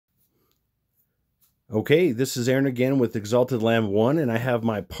Okay, this is Aaron again with Exalted Lamb 1, and I have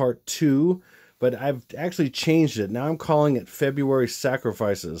my part 2, but I've actually changed it. Now I'm calling it February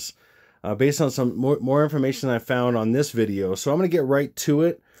Sacrifices, based on some more information I found on this video. So I'm going to get right to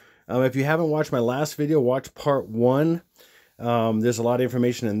it. If you haven't watched my last video, watch part 1. There's a lot of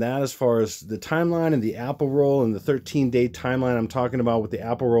information in that as far as the timeline and the apple roll and the 13-day timeline I'm talking about with the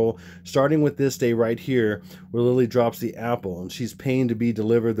apple roll, starting with this day right here where Lily drops the apple and she's pained to be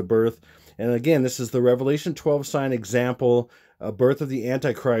delivered the birth. And again, this is the Revelation 12 sign example, birth of the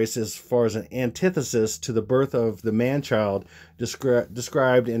Antichrist, as far as an antithesis to the birth of the man-child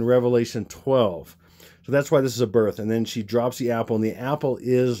described in Revelation 12. So that's why this is a birth. And then she drops the apple, and the apple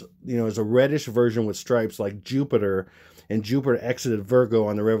is, is a reddish version with stripes like Jupiter, and Jupiter exited Virgo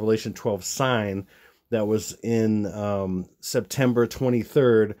on the Revelation 12 sign that was in September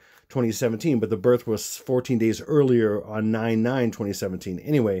 23rd, 2017, but the birth was 14 days earlier on 9/9/2017.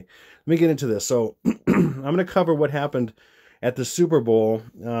 Anyway, let me get into this. So I'm going to cover what happened at the Super Bowl.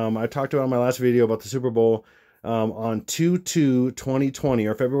 I talked about in my last video about the Super Bowl on 2/2/2020,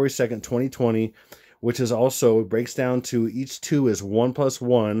 or February 2nd, 2020, which is also breaks down to each 2 is 1 plus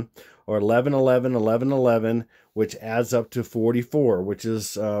 1, or 11/11/11/11, which adds up to 44, which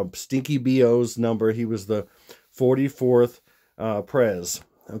is Stinky B.O.'s number. He was the 44th Prez.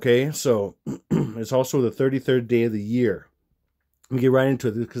 Okay, so it's also the 33rd day of the year. Let me get right into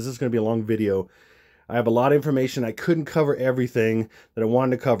it because this is going to be a long video. I have a lot of information. I couldn't cover everything that I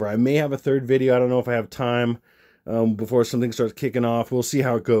wanted to cover. I may have a third video. I don't know if I have time before something starts kicking off. We'll see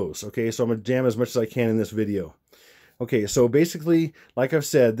how it goes. Okay, so I'm going to jam as much as I can in this video. Okay, so basically, like I've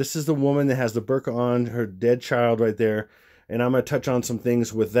said, this is the woman that has the burqa on, her dead child right there, and I'm going to touch on some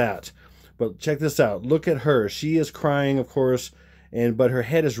things with that. But check this out. Look at her. She is crying, of course, but her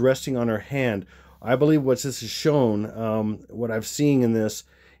head is resting on her hand. I believe what this is shown, what I've seen in this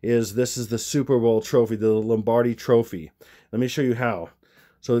is the Super Bowl trophy, the Lombardi trophy. Let me show you how.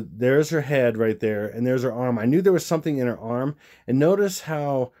 So there's her head right there, and there's her arm. I knew there was something in her arm, and notice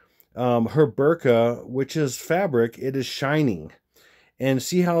how her burqa, which is fabric, it is shining. And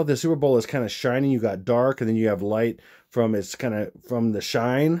see how the Super Bowl is kind of shining? You got dark, and then you have light from from the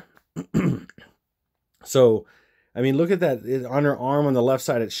shine. So I mean, look at that. On her arm on the left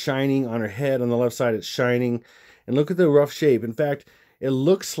side, it's shining. On her head on the left side, it's shining. And look at the rough shape. In fact, it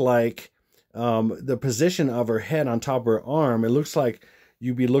looks like the position of her head on top of her arm, it looks like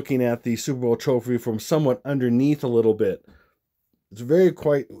you'd be looking at the Super Bowl trophy from somewhat underneath a little bit. It's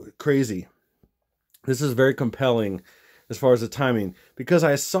quite crazy. This is very compelling as far as the timing, because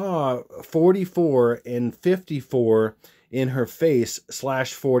I saw 44 and 54 in her face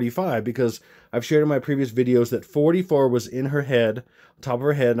 /45, because I've shared in my previous videos that 44 was in her head, on top of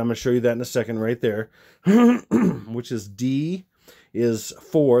her head, and I'm going to show you that in a second right there, which is D is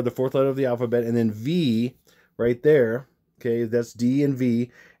 4, the 4th letter of the alphabet, and then V right there, okay, that's D and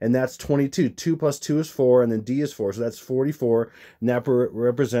V, and that's 22. 2 plus 2 is 4, and then D is 4, so that's 44, and that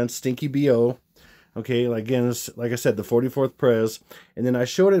represents Stinky B.O., okay, again, like I said, the 44th Prez. And then I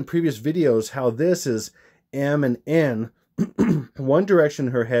showed in previous videos how this is M and N. One direction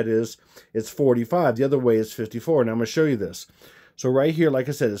her head is, it's 45. The other way is 54. And I'm going to show you this. So right here, like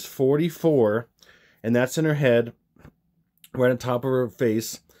I said, is 44. And that's in her head, right on top of her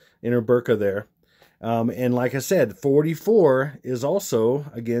face, in her burqa there. And like I said, 44 is also,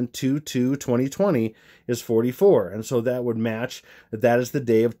 again, 2/2/2020 is 44. And so that would match that is the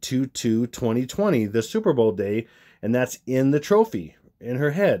day of 2/2/2020, the Super Bowl day. And that's in the trophy, in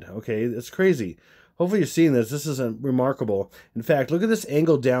her head. Okay, it's crazy. Hopefully you're seeing this. This is remarkable. In fact, look at this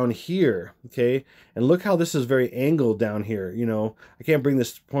angle down here, okay? And look how this is very angled down here. I can't bring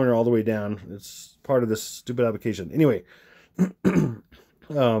this pointer all the way down. It's part of this stupid application. Anyway,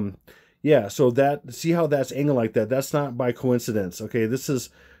 yeah, so see how that's angled like that? That's not by coincidence, okay? This is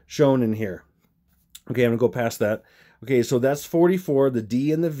shown in here. Okay, I'm going to go past that. Okay, so that's 44, the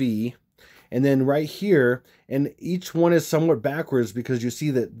D and the V. And then right here, and each one is somewhat backwards because you see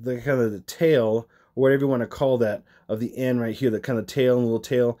that the kind of the tail, or whatever you want to call that, of the N right here, the kind of tail and little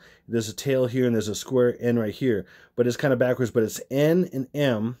tail. There's a tail here, and there's a square N right here. But it's kind of backwards, but it's N and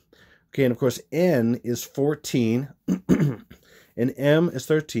M. Okay, and of course, N is 14, and M is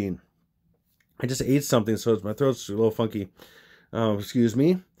 13. I just ate something, so my throat's a little funky. Excuse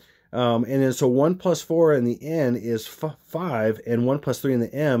me. And then so 1 plus 4 in the N is 5, and 1 plus 3 in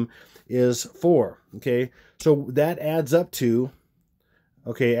the M is 4. Okay, so that adds up to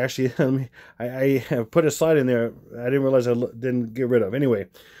Okay, actually, I have put a slide in there. I didn't realize didn't get rid of. Anyway,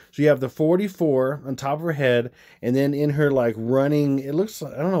 so you have the 44 on top of her head, and then in her like running, it looks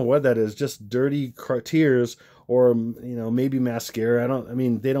like, I don't know what that is, just dirty tears, or maybe mascara. I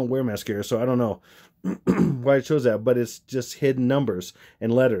mean, they don't wear mascara, so I don't know why it shows that, but it's just hidden numbers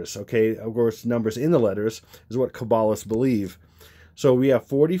and letters. Okay, of course, numbers in the letters is what Kabbalists believe. So we have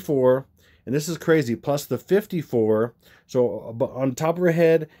 44, and this is crazy, plus the 54. So on top of her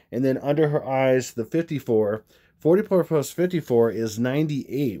head and then under her eyes, the 54. 44 plus 54 is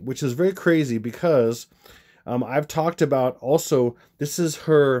 98, which is very crazy because I've talked about also, this is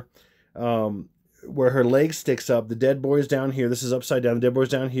her, where her leg sticks up. The dead boy is down here. This is upside down. The dead boy is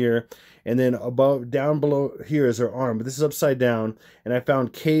down here. And then down below here is her arm, but this is upside down. And I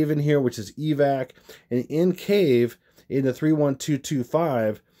found cave in here, which is evac. And in cave, in the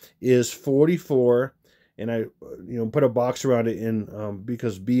 31225 is 44, and I put a box around it in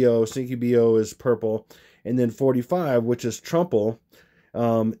because BO, Stinky BO is purple, and then 45, which is Trumple,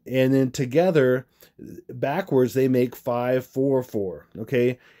 and then together backwards they make 544.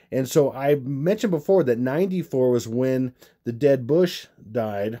 Okay, and so I mentioned before that 94 was when the dead Bush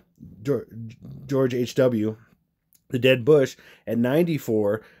died, George H.W., the dead Bush at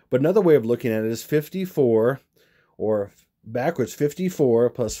 94. But another way of looking at it is 54, or backwards, 54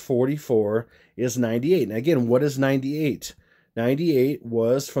 plus 44 is 98. And again, what is 98? 98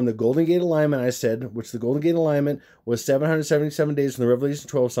 was from the Golden Gate alignment, I said, which the Golden Gate alignment was 777 days from the Revelation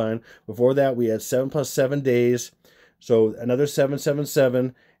 12 sign. Before that, we had 7 plus 7 days, so another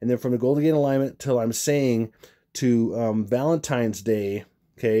 777. And then from the Golden Gate alignment till I'm saying to Valentine's Day,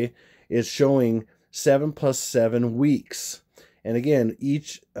 okay, is showing 7 plus 7 weeks. And again,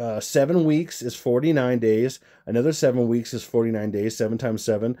 each 7 weeks is 49 days. Another 7 weeks is 49 days, 7 times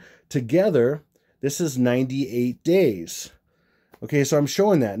 7. Together, this is 98 days. Okay, so I'm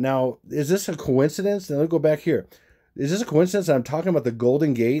showing that. Now, is this a coincidence? Now, let me go back here. Is this a coincidence that I'm talking about the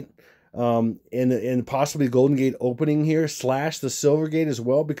Golden Gate and possibly Golden Gate opening here, / the Silver Gate as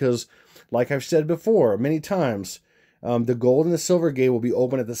well? Because, like I've said before many times, the Gold and the Silver Gate will be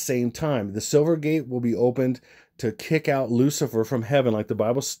open at the same time. The Silver Gate will be opened to kick out Lucifer from heaven, like the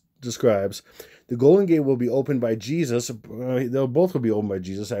Bible describes. The Golden Gate will be opened by Jesus. They'll both will be opened by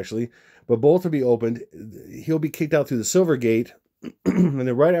Jesus, actually, but both will be opened. He'll be kicked out through the Silver Gate, and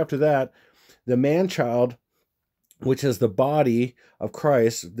then right after that, the man-child, which is the body of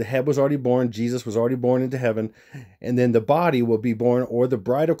Christ. The head was already born. Jesus was already born into heaven. And then the body will be born, or the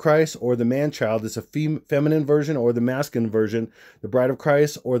bride of Christ, or the man-child. It's a feminine version or the masculine version. The bride of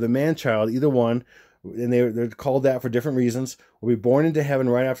Christ or the man-child, either one. And they're called that for different reasons, will be born into heaven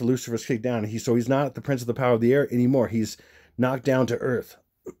right after Lucifer's kicked down. So he's not the prince of the power of the air anymore. He's knocked down to earth.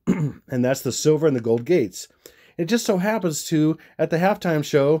 And that's the silver and the gold gates. It just so happens to, at the halftime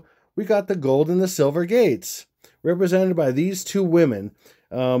show, we got the gold and the silver gates, represented by these two women.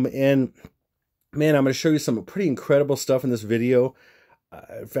 And man, I'm going to show you some pretty incredible stuff in this video.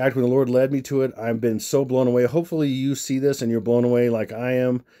 In fact, when the Lord led me to it, I've been so blown away. Hopefully you see this and you're blown away like I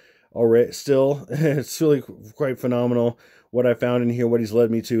am already still. It's really quite phenomenal what I found in here, what he's led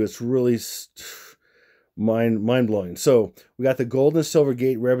me to. It's really mind-blowing. So we got the gold and silver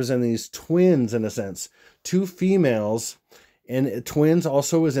gate representing these twins, in a sense. Two females. And twins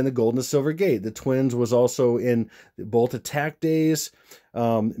also was in the gold and the silver gate. The twins was also in both attack days.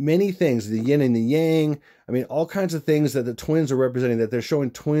 Many things, the yin and the yang. I mean, all kinds of things that the twins are representing, that they're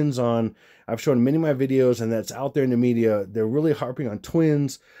showing twins on. I've shown many of my videos, and that's out there in the media. They're really harping on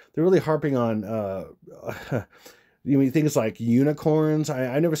twins. They're really harping on things like unicorns.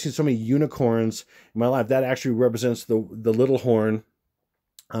 I've never seen so many unicorns in my life. That actually represents the little horn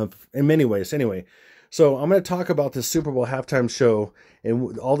in many ways. Anyway. So I'm going to talk about the Super Bowl halftime show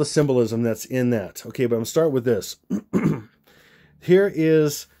and all the symbolism that's in that. Okay, but I'm going to start with this. Here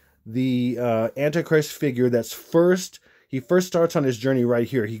is the Antichrist figure that's he first starts on his journey right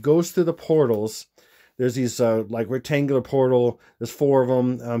here. He goes through the portals. There's these like rectangular portal. There's 4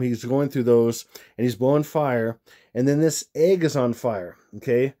 of them. He's going through those, and he's blowing fire. And then this egg is on fire,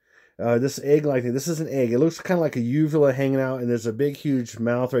 okay? This egg, this is an egg. It looks kind of like a uvula hanging out, and there's a big, huge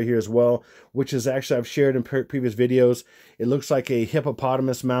mouth right here as well, which is actually, I've shared in previous videos. It looks like a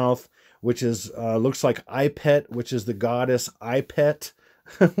hippopotamus mouth, which is looks like Ipet, which is the goddess Ipet,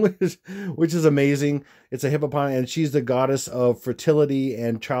 which is amazing. It's a hippopotamus, and she's the goddess of fertility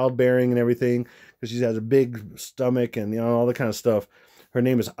and childbearing and everything, because she has a big stomach and all that kind of stuff. Her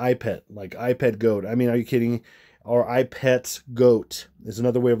name is Ipet, like Ipet goat. I mean, are you kidding? Or Ipet's goat is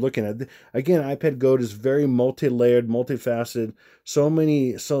another way of looking at it. Again, Ipet goat is very multi-layered, multifaceted. So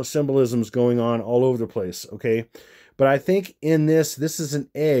many symbolisms going on all over the place, okay? But I think in this is an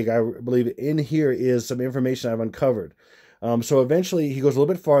egg. I believe in here is some information I've uncovered. So eventually he goes a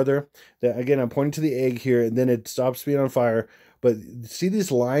little bit farther. Again, I'm pointing to the egg here, and then it stops being on fire. But see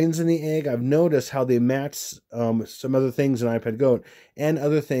these lines in the egg? I've noticed how they match some other things in iPad Goat and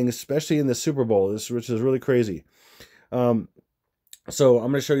other things, especially in the Super Bowl, which is really crazy. So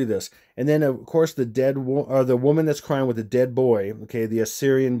I'm going to show you this. And then, of course, the woman that's crying with the dead boy, okay, the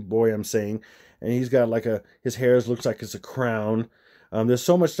Assyrian boy, I'm saying, and he's got like his hair looks like it's a crown. There's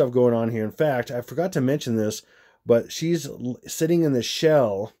so much stuff going on here. In fact, I forgot to mention this, but she's sitting in the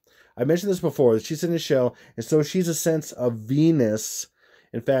shell. I mentioned this before. She's in a shell, and so she's a sense of Venus.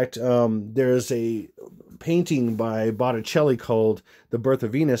 In fact, there's a painting by Botticelli called The Birth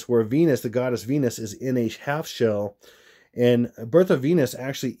of Venus, where Venus, the goddess Venus, is in a half shell, and Birth of Venus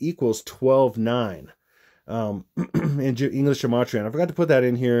actually equals 12/9 in English gematria. And I forgot to put that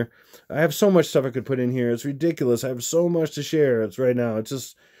in here. I have so much stuff I could put in here. It's ridiculous. I have so much to share. It's right now.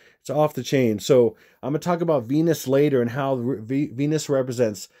 It's off the chain. So I'm going to talk about Venus later and how Venus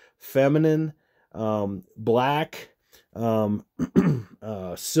represents feminine, black,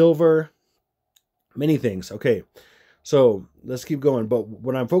 silver, many things. Okay, so let's keep going. But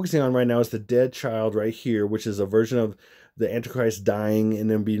what I'm focusing on right now is the dead child right here, which is a version of the Antichrist dying and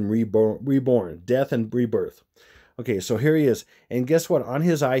then being reborn, death and rebirth. Okay, so here he is. And guess what? On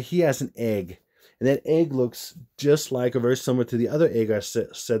his eye, he has an egg. And that egg looks just like, or very similar to the other egg I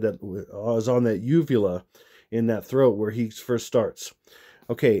said that was on that uvula in that throat where he first starts.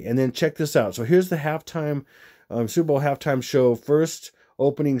 Okay, and then check this out. So here's the halftime, Super Bowl halftime show, first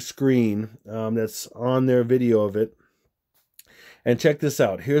opening screen that's on their video of it. And check this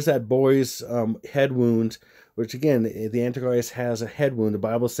out. Here's that boy's head wound, which again, the Antichrist has a head wound. The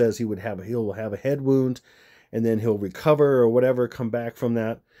Bible says he'll have a head wound, and then he'll recover or whatever, come back from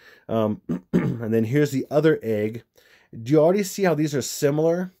that. And then here's the other egg. Do you already see how these are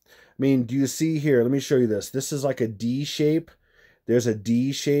similar? I mean, do you see here? Let me show you this. This is like a D shape. There's a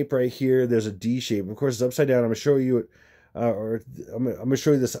D shape right here. There's a D shape. Of course, it's upside down. I'm going to show you it, or I'm going to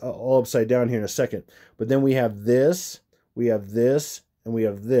show you this all upside down here in a second. But then we have this, and we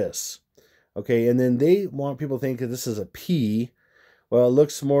have this. Okay, and then they want people to think that this is a P. Well, it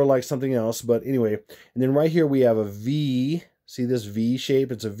looks more like something else, but anyway. And then right here we have a V. See this V shape?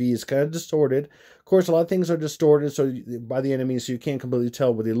 It's a V. It's kind of distorted. Of course, a lot of things are distorted by the enemy, so you can't completely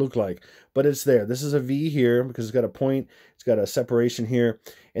tell what they look like. But it's there. This is a V here because it's got a point. It's got a separation here.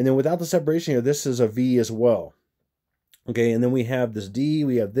 And then without the separation here, this is a V as well. Okay, and then we have this D.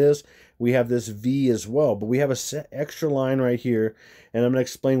 We have this V as well. But we have a extra line right here, and I'm going to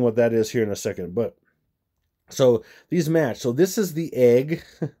explain what that is here in a second. But so these match. So this is the egg.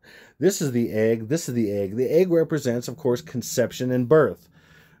 This is the egg. This is the egg. The egg represents, of course, conception and birth.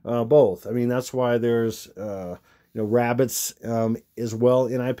 Both. I mean, that's why there's rabbits as well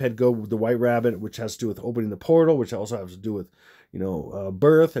in iPad Go. The white rabbit, which has to do with opening the portal, which also has to do with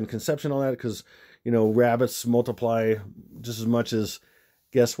birth and conception, all that. Because rabbits multiply just as much as,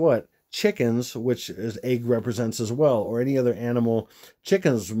 guess what? Chickens, which is egg represents as well, or any other animal.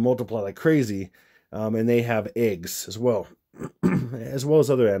 Chickens multiply like crazy. And they have eggs as well, as well as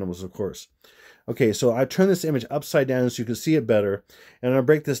other animals, of course. Okay, so I turn this image upside down so you can see it better, and I'm going to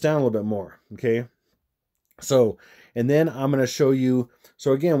break this down a little bit more, okay? So, and then I'm going to show you,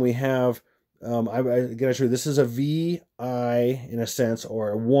 so again, we have, I show you, this is a VI in a sense,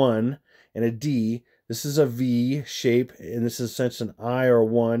 or a 1, and a D. This is a V shape, and this is essentially an I or a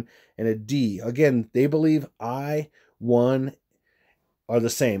 1, and a D. Again, they believe I, 1, are the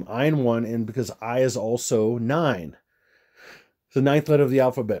same, I and 1, and because I is also 9, the ninth letter of the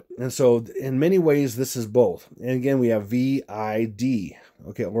alphabet. And so in many ways, this is both. And again, we have VID,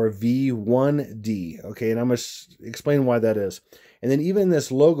 okay, or V1D, okay, and I'm going to explain why that is. And then even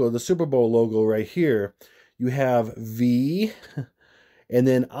this logo, the Super Bowl logo right here, you have V, and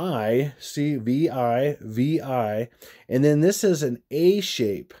then I, see, VI, VI, and then this is an A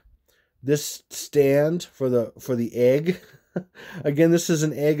shape. This stand for the egg. Again, this is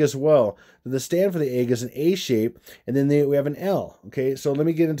an egg as well. The stand for the egg is an A shape, and then we have an L. Okay, so let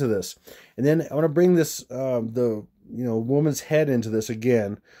me get into this, and then I want to bring this the woman's head into this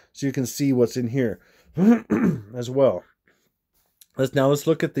again, so you can see what's in here as well. Let's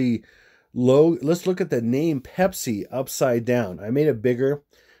look at the Let's look at the name Pepsi upside down. I made it bigger.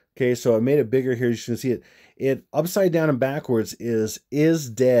 Okay, so I made it bigger here. You can see it. It upside down and backwards is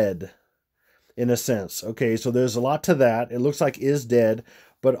dead. In a sense. Okay, so there's a lot to that. It looks like is dead,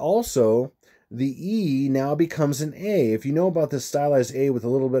 but also the E now becomes an A. If you know about this stylized A with a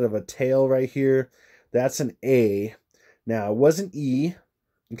little bit of a tail right here, that's an A. Now, it wasn't E.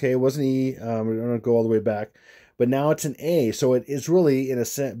 Okay, it wasn't E. We're going to go all the way back. but now it's an A. So it is really, in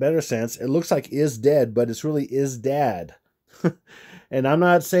a better sense, it looks like is dead, but it's really is dad. And I'm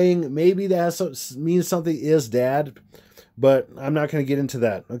not saying maybe that means something is dad, but I'm not going to get into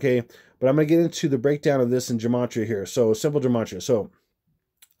that, okay? But I'm going to get into the breakdown of this in gematria here. So simple gematria. So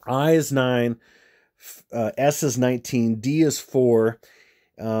I is 9, S is 19, D is 4,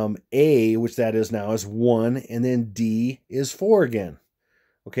 A, which that is now, is 1, and then D is 4 again.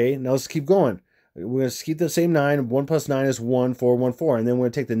 Okay, now let's keep going. We're going to keep the same 9. 1 plus 9 is 1, 4, 1, 4. And then we're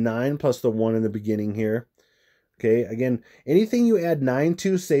going to take the 9 plus the 1 in the beginning here. Okay, again, anything you add 9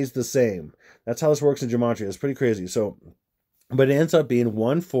 to stays the same. That's how this works in gematria. It's pretty crazy. So, but it ends up being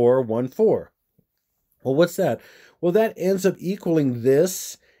 1, 4, 1, 4. Well, what's that? Well, that ends up equaling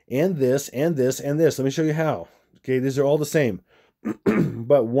this and this and this and this. Let me show you how. Okay, these are all the same.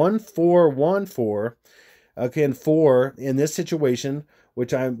 But 1, 4, 1, 4. Okay, and 4 in this situation,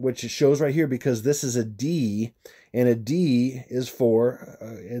 which it shows right here because this is a D, and a D is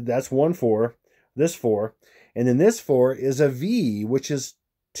 4. That's 1, 4. This 4. And then this 4 is a V, which is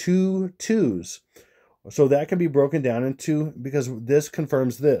 2 2s. So that can be broken down into, because this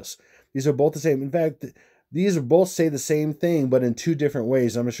confirms this. These are both the same. In fact, these both say the same thing, but in 2 different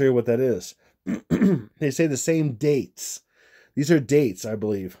ways. I'm going to show you what that is. They say the same dates. These are dates, I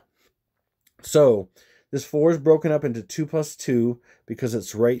believe. So this 4 is broken up into 2 plus 2 because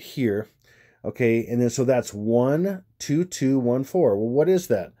it's right here. Okay, and then so that's 1, 2, 2, 1, 4. Well, what is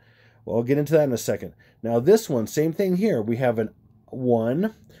that? Well, I'll get into that in a second. Now this one, same thing here. We have an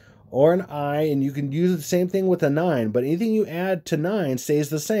 1 or an I, and you can use the same thing with a 9, but anything you add to 9 stays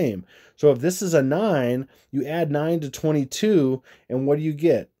the same. So if this is a 9, you add 9 to 22, and what do you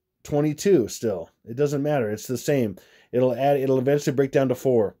get? 22 still. It doesn't matter. It's the same. It'll eventually break down to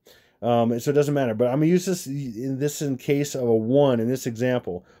 4. So it doesn't matter. But I'm going to use this in case of a 1 in this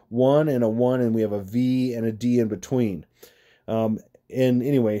example. 1 and a 1, and we have a V and a D in between. And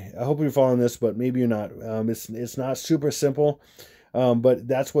anyway, I hope you're following this, but maybe you're not. It's not super simple, but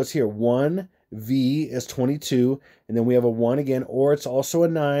that's what's here. 1 V is 22, and then we have a 1 again, or it's also a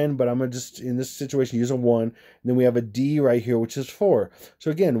 9, but I'm going to just, in this situation, use a 1, and then we have a D right here, which is 4. So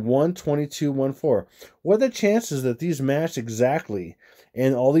again, 1, 22, 1, 4. What are the chances that these match exactly?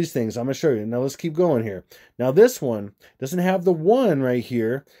 And all these things, I'm going to show you. Now let's keep going here. Now this one doesn't have the 1 right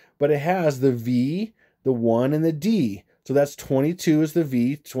here, but it has the V, the 1, and the D. So that's 22 is the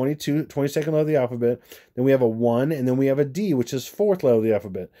V, 22nd letter of the alphabet. Then we have a 1, and then we have a D, which is 4th letter of the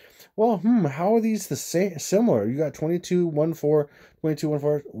alphabet. Well, how are these the same, similar? You got 22, 1, 4, 22, 1,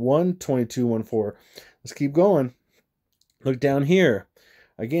 4, 1, 22, 1, 4. Let's keep going. Look down here.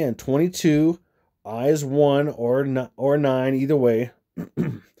 Again, 22, I is 1 or 9, either way.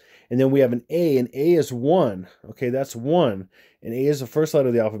 And then we have an A, and A is 1. Okay, that's 1. And A is the first letter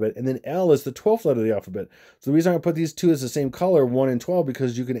of the alphabet. And then L is the 12th letter of the alphabet. So the reason I put these two as the same color, 1 and 12,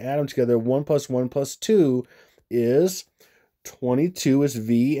 because you can add them together. 1 plus 1 plus 2 is 22 is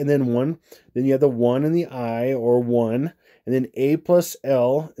V. And then 1. Then you have the 1 and the I, or 1. And then A plus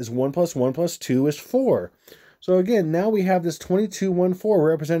L is 1 plus 1 plus 2 is 4. So again, now we have this 22, 1, 4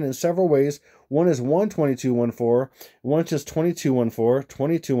 represented in several ways. One is 1, 22, 1, 4. One is just 22, 1, 4,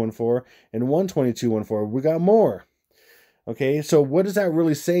 22, 1, 4, and 1, 22, 1, 4. We got more. Okay, so what is that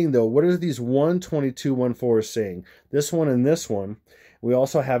really saying, though? What are these 1, 22, 1, 4 saying? This one and this one. We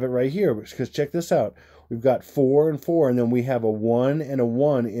also have it right here, because check this out. We've got 4 and 4, and then we have a 1 and a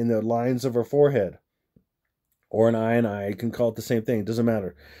 1 in the lines of our forehead. Or an I and I. You can call it the same thing. It doesn't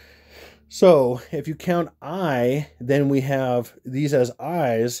matter. So if you count I, then we have these as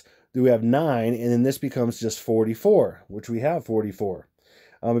I's. We have 9, and then this becomes just 44, which we have 44.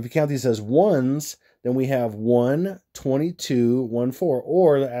 If you count these as 1s, then we have 1, 22, 1, 4,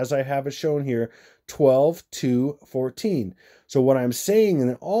 or as I have it shown here, 12, 2, 14. So what I'm saying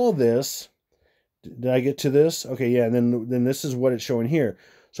in all this, did I get to this? Okay, yeah, and then this is what it's showing here.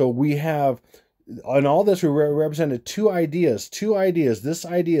 So we have, on all this, we represented two ideas. This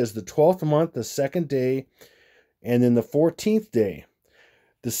idea is the 12th month, the 2nd day, and then the 14th day.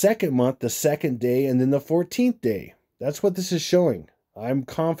 The 2nd month, the 2nd day, and then the 14th day. That's what this is showing. I'm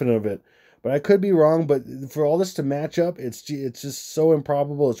confident of it. But I could be wrong, but for all this to match up, it's just so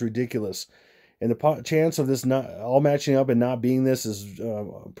improbable, it's ridiculous. And the chance of this not all matching up and not being this is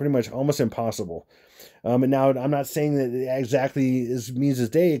pretty much almost impossible. And now I'm not saying that it exactly means this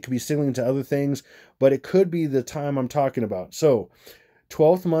day. It could be signaling to other things, but it could be the time I'm talking about. So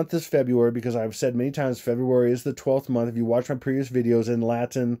 12th month is February, because I've said many times February is the 12th month. If you watch my previous videos in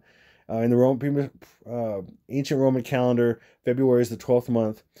Latin, in the ancient Roman calendar, February is the 12th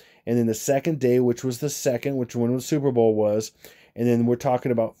month. And then the 2nd day, which was the 2nd, which when the Super Bowl was. And then we're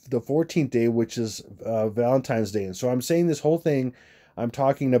talking about the 14th day, which is Valentine's Day. And so I'm saying this whole thing, I'm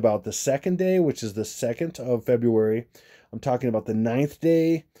talking about the second day, which is the 2nd of February. I'm talking about the 9th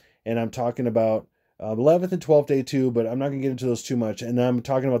day, and I'm talking about 11th and 12th day too, but I'm not going to get into those too much. And I'm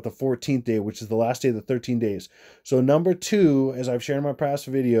talking about the 14th day, which is the last day of the 13 days. So number 2, as I've shared in my past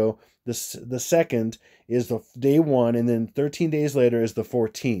video, the 2nd is the day 1, and then 13 days later is the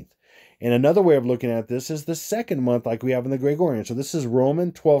 14th. And another way of looking at this is the 2nd month, like we have in the Gregorian. So this is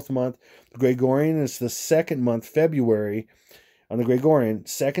Roman 12th month. The Gregorian is the 2nd month, February, on the Gregorian,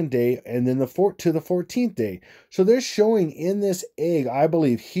 2nd day, and then the 14th day. So they're showing in this egg, I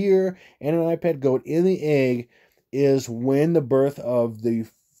believe, here and an iPad goat in the egg is when the birth of the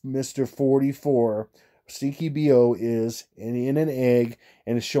Mr. 44 Stinky BO is in an egg,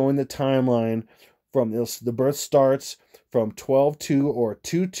 and it's showing the timeline from this. The birth starts from 12/2 or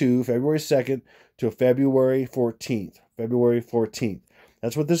 2/2, February 2nd, to February 14th. February 14th.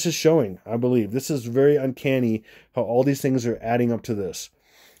 That's what this is showing, I believe. This is very uncanny how all these things are adding up to this.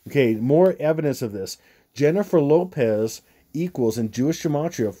 Okay, more evidence of this. Jennifer Lopez equals in Jewish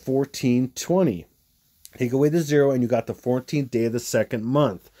gematria 1420. Take away the 0 and you got the 14th day of the 2nd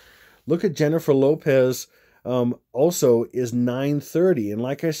month. Look at Jennifer Lopez also is 930. And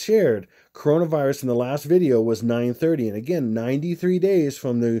like I shared, coronavirus in the last video was 930. And again, 93 days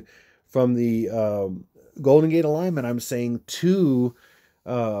from the Golden Gate alignment, I'm saying to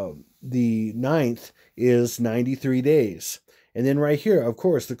the 9th is 93 days. And then right here, of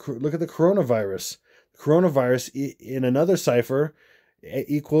course, look at the coronavirus. Coronavirus in another cipher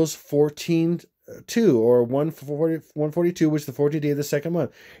equals 14/2 or 142, which is the 14th day of the 2nd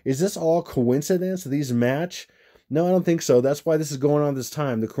month. Is this all coincidence? Do these match? No, I don't think so. That's why this is going on this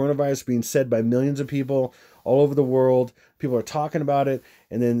time. The coronavirus is being said by millions of people all over the world. People are talking about it,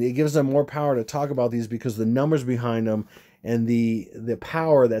 and then it gives them more power to talk about these because the numbers behind them and the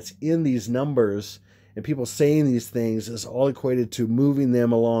power that's in these numbers and people saying these things is all equated to moving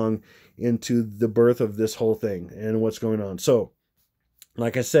them along into the birth of this whole thing and what's going on. So,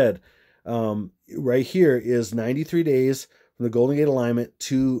 like I said, right here is 93 days from the Golden Gate alignment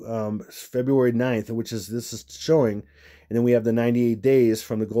to February 9th, which is this is showing. And then we have the 98 days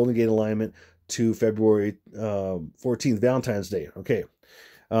from the Golden Gate alignment to February 14th, Valentine's Day. Okay.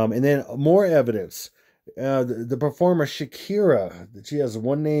 And then more evidence. The performer Shakira, she has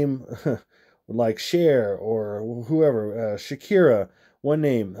one name like Cher or whoever, Shakira, one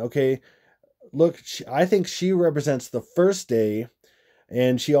name. Okay. Look, I think she represents the first day,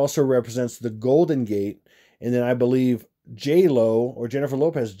 and she also represents the Golden Gate. And then I believe J-Lo or Jennifer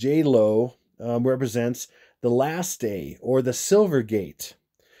Lopez, J-Lo, represents the last day or the Silver Gate.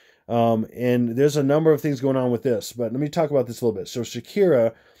 And there's a number of things going on with this, but let me talk about this a little bit. So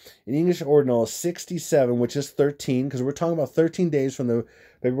Shakira in English ordinal is 67, which is 13, because we're talking about 13 days from the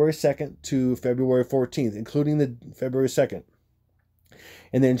February 2nd to February 14th, including the February 2nd.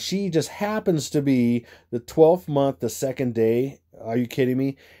 And then she just happens to be the 12th month, the 2nd day. Are you kidding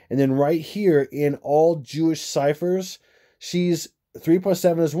me? And then right here in all Jewish ciphers, she's 3 plus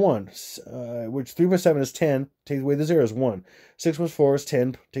 7 is 1, which 3 plus 7 is 10. Take away the 0 is 1. 6 plus 4 is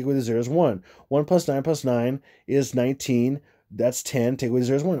 10. Take away the 0 is 1. 1 plus 9 is 19. That's 10. Take away the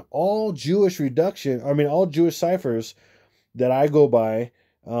 0 is 1. All Jewish all Jewish ciphers that I go by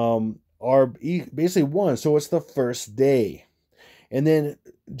are basically 1. So it's the first day. And then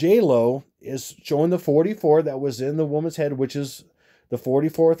J-Lo is showing the 44 that was in the woman's head, which is the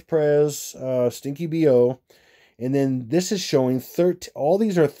 44th Prez, Stinky BO. And then this is showing 13. All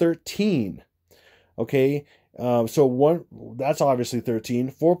these are 13. Okay. So that's obviously 13.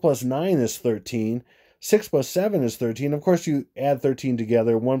 4 plus 9 is 13. 6 plus 7 is 13. Of course, you add 13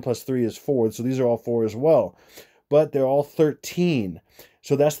 together. 1 plus 3 is 4. So these are all 4 as well. But they're all 13.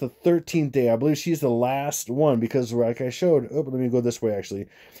 So that's the 13th day. I believe she's the last one because, like I showed, let me go this way actually.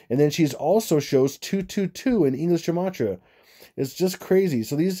 And then she's also shows 222 in English gematria. It's just crazy.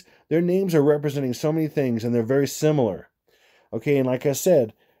 So their names are representing so many things, and they're very similar. Okay, and like I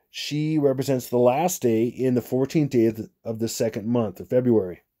said, she represents the last day in the 14th day of the 2nd month of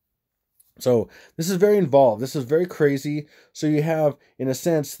February. So this is very involved. This is very crazy. So you have, in a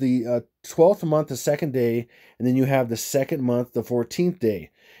sense, the 12th month, the 2nd day, and then you have the 2nd month, the 14th day.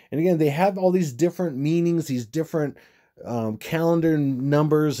 And again, they have all these different meanings, these different calendar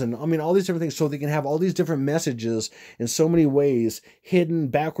numbers, and all these different things, so they can have all these different messages in so many ways, hidden,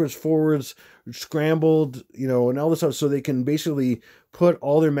 backwards, forwards, scrambled, and all this stuff, so they can basically put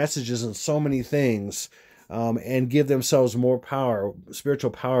all their messages in so many things. And give themselves more power,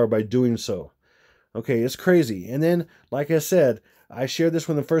 spiritual power by doing so. Okay, it's crazy. And then, like I said, I shared this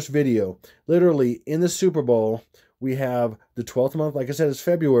from the first video. Literally, in the Super Bowl, we have the 12th month, like I said, is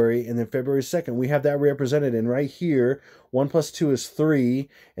February, and then February 2nd, we have that represented. And right here, 1 plus 2 is 3,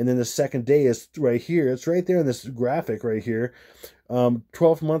 and then the second day is right here. It's right there in this graphic right here.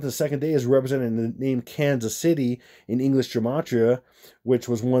 12th month, the second day is represented in the name Kansas City in English Gematria, which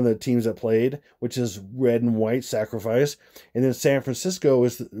was one of the teams that played, which is red and white sacrifice. And then San Francisco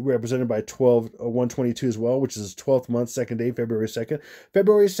is represented by 122 as well, which is 12th month, second day, February 2nd.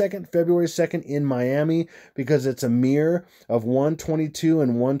 February 2nd in Miami, because it's a mirror of 122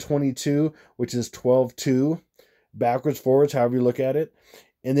 and 122, which is 12-2, backwards, forwards, however you look at it.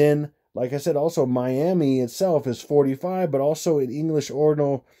 And then, like I said, also Miami itself is 45, but also in English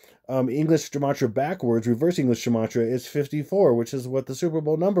ordinal, English Gematria backwards, reverse English Gematria, is 54, which is what the Super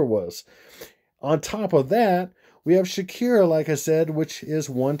Bowl number was. On top of that, we have Shakira, like I said, which is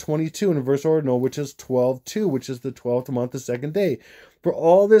 122 in reverse ordinal, which is 12-2, which is the 12th month, the second day. For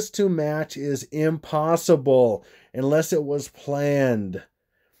all this to match is impossible unless it was planned.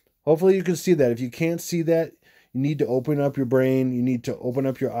 Hopefully you can see that. If you can't see that, you need to open up your brain. You need to open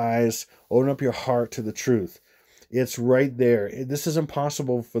up your eyes, open up your heart to the truth. It's right there. This is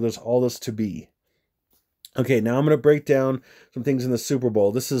impossible for all this to be. Okay, now I'm going to break down some things in the Super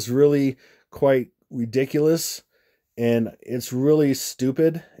Bowl. This is really quite ridiculous, and it's really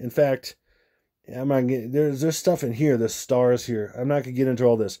stupid. In fact, I'm not getting, there's stuff in here, there's stars here. I'm not going to get into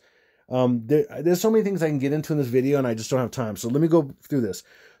all this. There's so many things I can get into in this video, and I just don't have time. So let me go through this.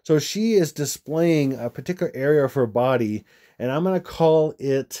 So she is displaying a particular area of her body, and I'm going to call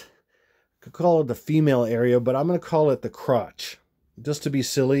it the female area, but I'm going to call it the crotch, just to be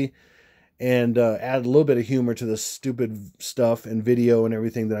silly and add a little bit of humor to this stupid stuff and video and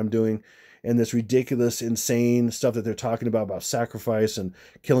everything that I'm doing, and this ridiculous, insane stuff that they're talking about sacrifice and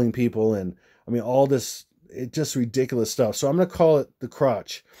killing people, and I mean all this, it's just ridiculous stuff. So I'm going to call it the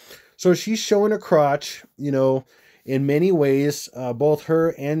crotch. So she's showing her crotch, you know, in many ways. Both her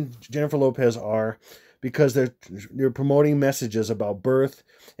and Jennifer Lopez are, because they're promoting messages about birth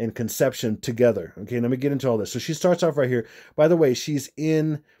and conception together. Okay, let me get into all this. So she starts off right here. By the way, she's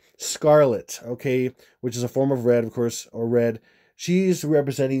in scarlet, okay, which is a form of red, of course, or red. She's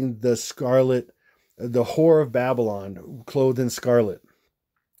representing the scarlet, the whore of Babylon, clothed in scarlet,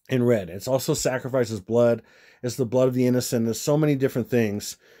 in red. It's also sacrifices blood. It's the blood of the innocent. There's so many different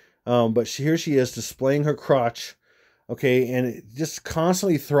things. But here she is displaying her crotch, okay, and just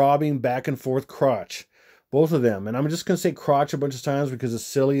constantly throbbing back and forth crotch, both of them. And I'm just going to say crotch a bunch of times because it's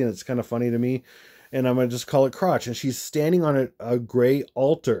silly and it's kind of funny to me. And I'm going to just call it crotch. And she's standing on a gray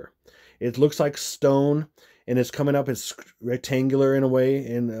altar. It looks like stone, and it's coming up. It's rectangular in a way,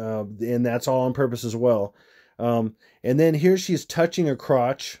 and that's all on purpose as well. And then here she's touching her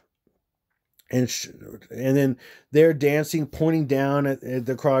crotch, and then they're dancing, pointing down at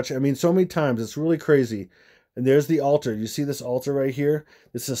the crotch. I mean, so many times. It's really crazy. And there's the altar. You see this altar right here?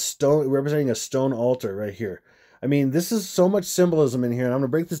 This is a stone, representing a stone altar right here. I mean, this is so much symbolism in here, and I'm going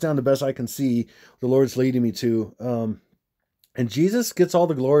to break this down the best I can see. The Lord's leading me to. And Jesus gets all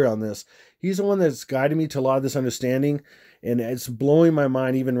the glory on this. He's the one that's guiding me to a lot of this understanding, and it's blowing my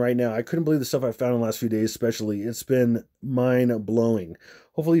mind even right now. I couldn't believe the stuff I found in the last few days, especially. It's been mind-blowing.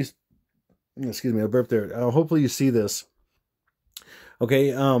 Hopefully, excuse me, I burped there. Hopefully you see this.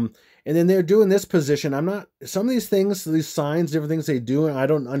 Okay, and then they're doing this position. Some of these things, these signs, different things they do, and I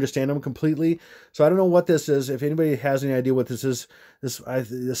don't understand them completely. So I don't know what this is. If anybody has any idea what this is,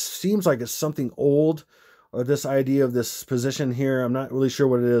 this seems like it's something old, or this idea of this position here. I'm not really sure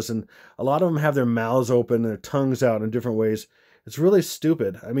what it is. And a lot of them have their mouths open and their tongues out in different ways. It's really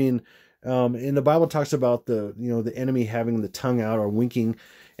stupid. I mean, in the Bible talks about the enemy having the tongue out or winking,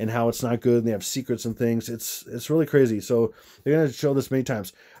 and how it's not good, and they have secrets and things. It's really crazy. So they're going to show this many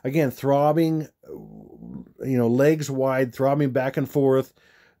times. Again, throbbing, legs wide, throbbing back and forth.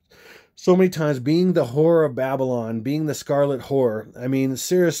 So many times, being the whore of Babylon, being the scarlet whore. I mean,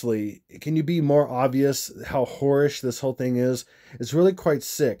 seriously, can you be more obvious how whorish this whole thing is? It's really quite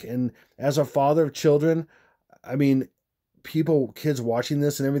sick. And as a father of children, I mean, kids watching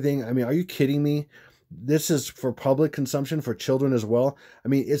this and everything, I mean, are you kidding me? This is for public consumption for children as well. I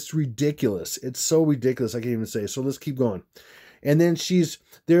mean, it's ridiculous. It's so ridiculous, I can't even say. So let's keep going. And then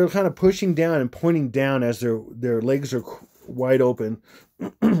they're kind of pushing down and pointing down as their legs are wide open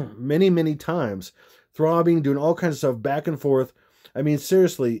many, many times, throbbing, doing all kinds of stuff back and forth. I mean,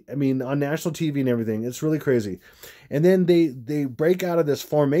 seriously, I mean, on national TV and everything, it's really crazy. And then they break out of this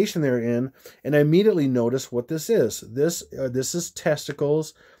formation they're in, and I immediately notice what this is. This is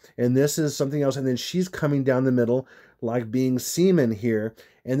testicles, and this is something else. And then she's coming down the middle, like being semen here.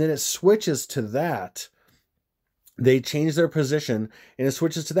 And then it switches to that. they change their position and it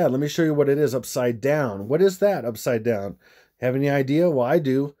switches to that. Let me show you what it is upside down. What is that upside down? Have any idea? Well, I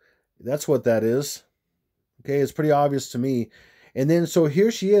do. That's what that is. Okay, it's pretty obvious to me. And then, so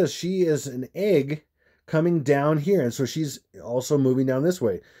here she is. She is an egg coming down here. And so she's also moving down this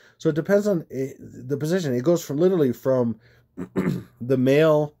way. So it depends on the position. It goes from literally from the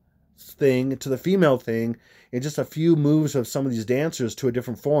male thing to the female thing in just a few moves of some of these dancers to a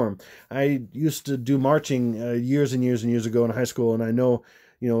different form. I used to do marching years and years and years ago in high school, and I know,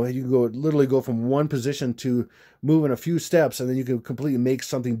 you know, you can literally go from one position to move in a few steps, and then you can completely make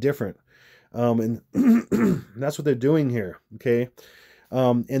something different. And that's what they're doing here. Okay.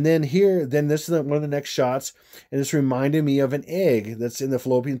 And then here, then this is one of the next shots, and it's reminding me of an egg that's in the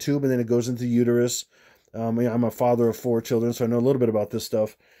fallopian tube, and then it goes into the uterus. I'm a father of 4 children, so I know a little bit about this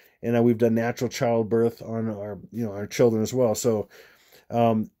stuff, and we've done natural childbirth on our children as well. So,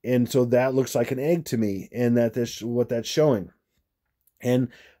 and so that looks like an egg to me, and that's what that's showing. And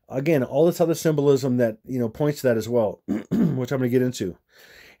again, all this other symbolism that points to that as well, which I'm going to get into.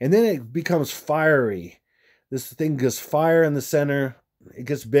 And then it becomes fiery. This thing gets fire in the center. It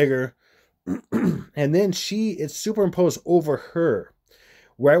gets bigger. And then it's superimposed over her,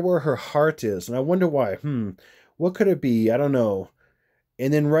 right where her heart is. And I wonder why. What could it be? I don't know.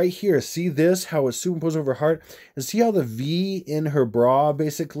 And then right here, see this, how it's superimposed over her heart? And see how the V in her bra,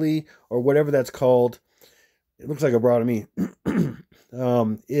 basically, or whatever that's called, it looks like a bra to me.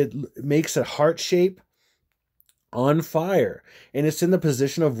 It makes a heart shape on fire, and it's in the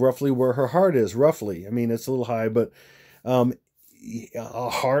position of roughly where her heart is. Roughly, I mean, it's a little high, but a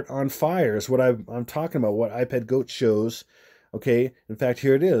heart on fire is what I'm talking about. What iPad Goat shows. Okay, in fact,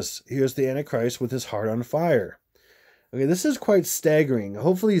 here it is. Here's the Antichrist with his heart on fire. Okay, this is quite staggering.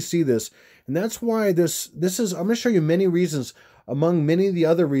 Hopefully, you see this, and that's why this is. I'm going to show you many reasons. Among many of the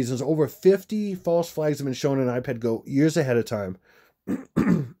other reasons, over 50 false flags have been shown in iPad Goat years ahead of time,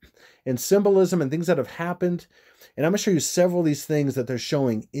 and symbolism and things that have happened. And I'm going to show you several of these things that they're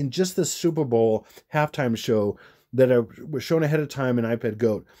showing in just the Super Bowl halftime show that were shown ahead of time in iPad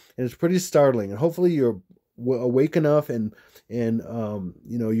Goat. And it's pretty startling. And hopefully you're awake enough and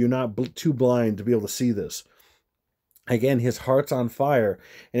you're not too blind to be able to see this. Again, his heart's on fire.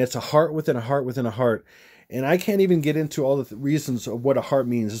 And it's a heart within a heart within a heart. And I can't even get into all the reasons of what a heart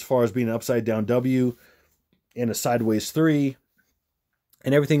means as far as being an upside down W and a sideways 3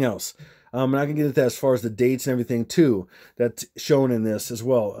 and everything else. And I can get into that as far as the dates and everything too that's shown in this as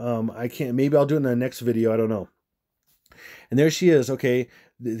well. I can't. Maybe I'll do it in the next video. I don't know. And there she is. Okay,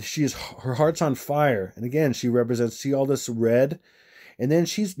 her heart's on fire, and again she represents. See all this red, and then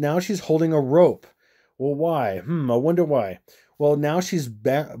she's holding a rope. Well, why? I wonder why. Well, now she's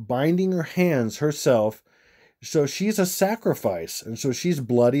binding her hands herself. So she's a sacrifice, and so she's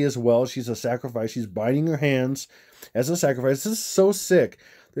bloody as well. She's a sacrifice. She's binding her hands as a sacrifice. This is so sick.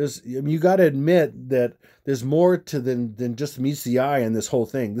 You got to admit that there's more to than just meets the eye in this whole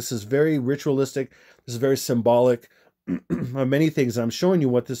thing. This is very ritualistic. This is very symbolic of many things. I'm showing you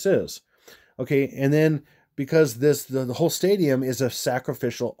what this is. Okay, and then because the whole stadium is a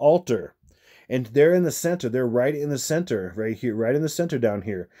sacrificial altar, and they're in the center. They're right in the center, right here, right in the center down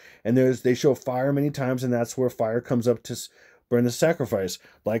here. And they show fire many times, and that's where fire comes up to burn the sacrifice,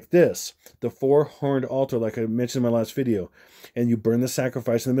 like this, the 4-horned altar, like I mentioned in my last video, and you burn the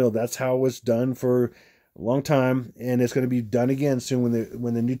sacrifice in the middle. That's how it was done for a long time, and it's going to be done again soon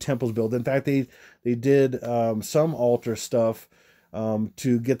when the new temple's built. In fact, they did some altar stuff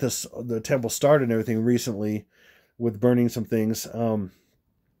to get the temple started and everything recently, with burning some things.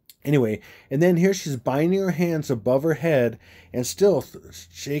 Anyway, and then here she's binding her hands above her head and still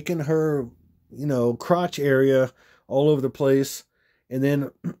shaking her, crotch area all over the place, and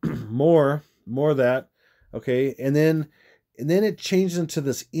then more of that. Okay, and then it changes into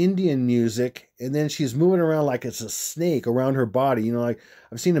this Indian music, and then she's moving around like it's a snake around her body. Like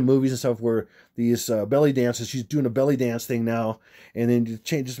I've seen in movies and stuff where these belly dancers, she's doing a belly dance thing now, and then it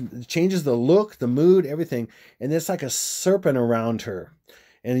changes the look, the mood, everything, and it's like a serpent around her.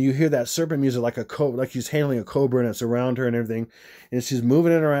 And you hear that serpent music like like she's handling a cobra, and it's around her and everything, and she's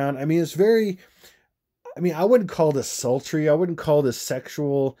moving it around. I mean, it's very. I wouldn't call this sultry. I wouldn't call this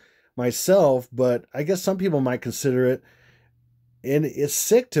sexual myself, but I guess some people might consider it. And it's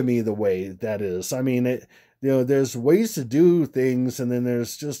sick to me the way that is. I mean, there's ways to do things, and then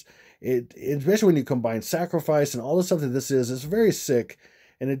there's just especially when you combine sacrifice and all the stuff that this is. It's very sick,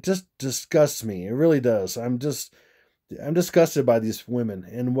 and it just disgusts me. It really does. I'm disgusted by these women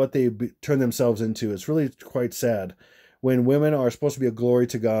and what they turn themselves into. It's really quite sad when women are supposed to be a glory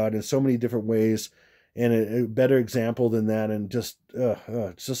to God in so many different ways. And a better example than that, and just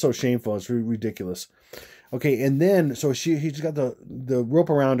it's just so shameful. It's ridiculous. Okay, and then so he's got the rope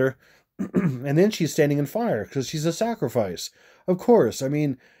around her, and then she's standing in fire because she's a sacrifice. Of course, I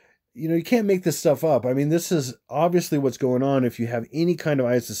mean, you can't make this stuff up. I mean, this is obviously what's going on if you have any kind of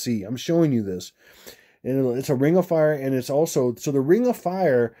eyes to see. I'm showing you this. And it's a ring of fire, and it's also, so the ring of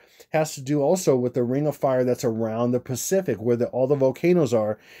fire has to do also with the ring of fire that's around the Pacific, where all the volcanoes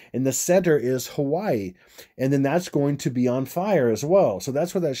are, and the center is Hawaii, and then that's going to be on fire as well. So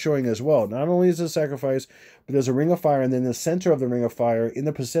that's what that's showing as well. Not only is it a sacrifice, but there's a ring of fire, and then the center of the ring of fire in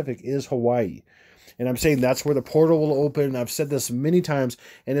the Pacific is Hawaii. And I'm saying that's where the portal will open. I've said this many times,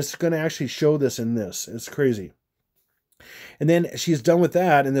 and it's going to actually show this in this. It's crazy. And then she's done with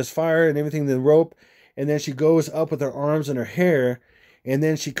that, and there's fire and everything, the rope, and then she goes up with her arms and her hair, and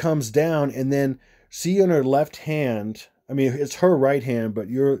then she comes down, and then see on her left hand, I mean, it's her right hand, but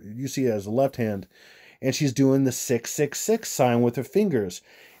you see it as the left hand, and she's doing the 666 sign with her fingers.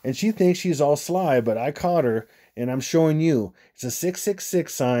 And she thinks she's all sly, but I caught her, and I'm showing you. It's a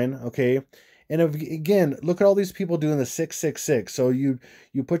 666 sign, okay? And again, look at all these people doing the 666. So you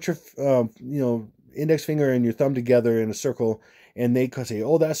put your index finger and your thumb together in a circle, and they could say,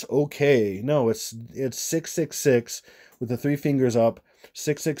 "Oh, that's okay." No, it's 666 with the three fingers up,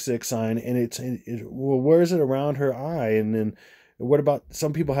 666 sign, and well, where is it around her eye? And then what about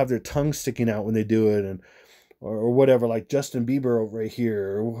some people have their tongue sticking out when they do it, and or whatever, like Justin Bieber over right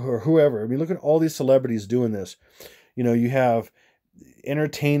here, or whoever. I mean, look at all these celebrities doing this. You have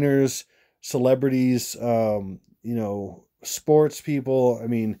entertainers, celebrities, sports people. I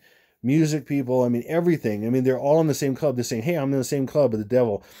mean, music people, I mean, everything. I mean, they're all in the same club. They're saying, "Hey, I'm in the same club with the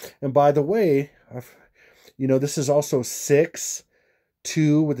devil." And by the way, this is also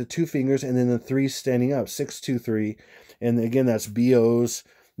 6-2 with the two fingers, and then the 3 standing up, 6-2-3. And again, that's BO's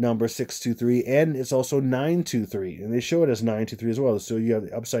number, 6-2-3. And it's also 9-2-3. And they show it as 9-2-3 as well. So you have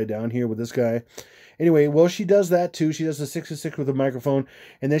the upside down here with this guy. Anyway, well, she does that too. She does the 6-6 with a microphone.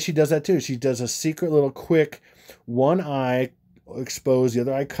 And then she does that too. She does a secret little quick one eye exposed, the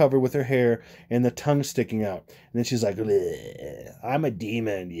other eye covered with her hair, and the tongue sticking out. And then she's like, "I'm a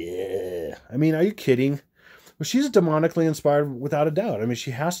demon." Yeah. I mean, are you kidding? Well, she's demonically inspired without a doubt. I mean,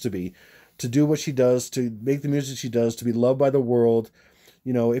 she has to be, to do what she does, to make the music she does, to be loved by the world.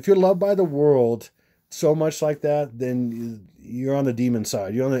 If you're loved by the world so much like that, then you're on the demon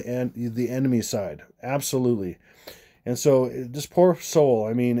side. You're on the enemy side. Absolutely. And so this poor soul,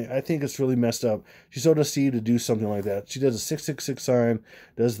 I mean, I think it's really messed up. She's so deceived to do something like that. She does a 666 sign,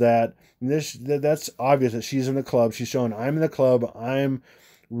 does that. And that's obvious that she's in the club. She's showing, "I'm in the club. I'm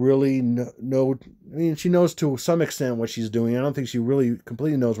really I mean, she knows to some extent what she's doing. I don't think she really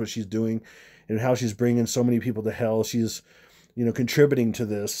completely knows what she's doing and how she's bringing so many people to hell. She's, contributing to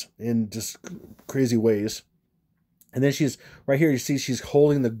this in just crazy ways. And then she's right here, you see she's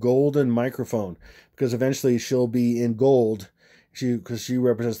holding the golden microphone because eventually she'll be in gold because she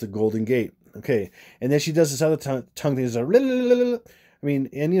represents the Golden Gate. Okay. And then she does this other tongue thing. I mean,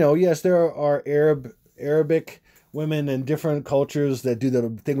 and yes, there are Arabic women in different cultures that do the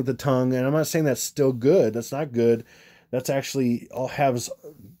thing with the tongue. And I'm not saying that's still good. That's not good. That's actually all has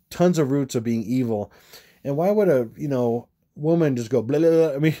tons of roots of being evil. And why would a, woman just go blah, blah,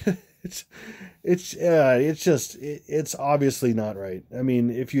 blah? I mean, it's obviously not right. I mean,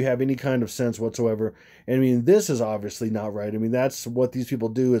 if you have any kind of sense whatsoever, I mean, this is obviously not right. I mean, that's what these people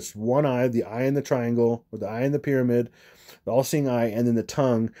do. It's one eye, the eye in the triangle, or the eye in the pyramid, the all-seeing eye, and then the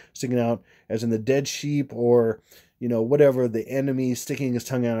tongue sticking out, as in the dead sheep, or whatever, the enemy sticking his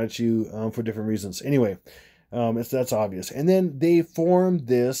tongue out at you for different reasons. Anyway, that's obvious. And then they formed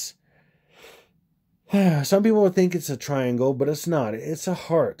this. Some people would think it's a triangle, but it's not. It's a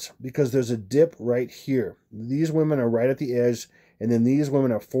heart because there's a dip right here. These women are right at the edge, and then these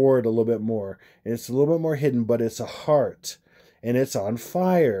women are forward a little bit more. And it's a little bit more hidden, but it's a heart, and it's on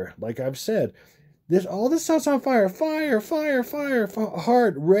fire. Like I've said, all this stuff's on fire. Fire, fire, fire,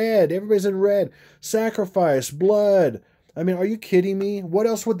 heart, red. Everybody's in red. Sacrifice, blood. I mean, are you kidding me? What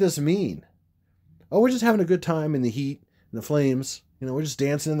else would this mean? Oh, we're just having a good time in the heat, in the flames. We're just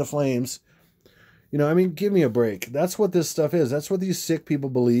dancing in the flames. I mean, give me a break. That's what this stuff is. That's what these sick people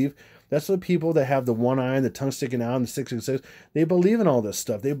believe. That's what people that have the one eye and the tongue sticking out and the 666, they believe in all this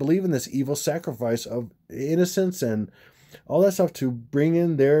stuff. They believe in this evil sacrifice of innocence and all that stuff to bring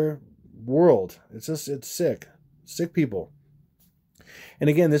in their world. It's sick. Sick people. And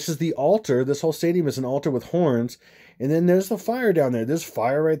again, this is the altar. This whole stadium is an altar with horns. And then there's the fire down there. There's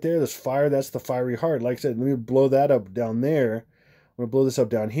fire right there. There's fire. That's the fiery heart. Like I said, let me blow that up down there. I'm going to blow this up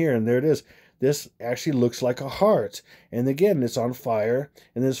down here. And there it is. this actually looks like a heart. And again, it's on fire,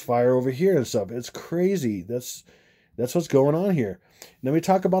 and there's fire over here and stuff. It's crazy. That's what's going on here. Let me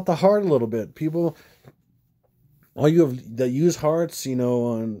talk about the heart a little bit. People, all you have that use hearts,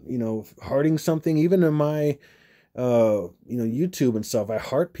 on, hearting something, even in my, YouTube and stuff, I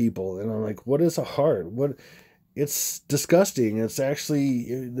heart people, and I'm like, what is a heart? What? It's disgusting. It's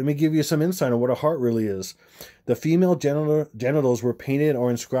actually, let me give you some insight on what a heart really is. The female genitals were painted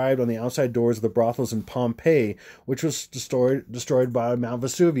or inscribed on the outside doors of the brothels in Pompeii, which was destroyed by Mount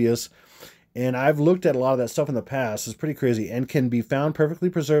Vesuvius. And I've looked at a lot of that stuff in the past. It's pretty crazy, and can be found perfectly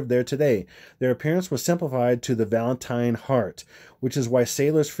preserved there today. Their appearance was simplified to the Valentine heart, which is why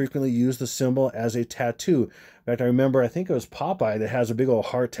sailors frequently use the symbol as a tattoo. In fact, I remember, I think it was Popeye that has a big old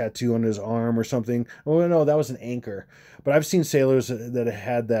heart tattoo on his arm or something. Oh, no, that was an anchor. But I've seen sailors that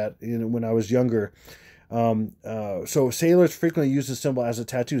had that when I was younger. So sailors frequently use the symbol as a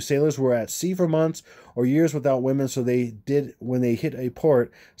tattoo. Sailors were at sea for months or years without women, so when they hit a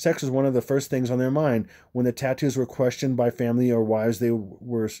port, sex was one of the first things on their mind. When the tattoos were questioned by family or wives, they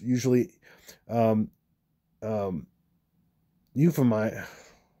were usually euphemized.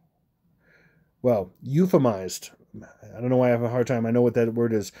 I don't know why I have a hard time. I know what that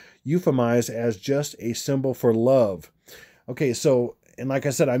word is. Euphemized as just a symbol for love. Okay, so, and like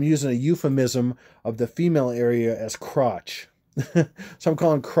I said, I'm using a euphemism of the female area as crotch. So I'm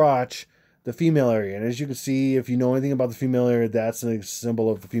calling crotch the female area. And as you can see, if you know anything about the female area, that's a symbol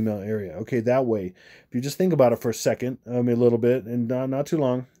of the female area. Okay, that way. If you just think about it for a second, a little bit, and not too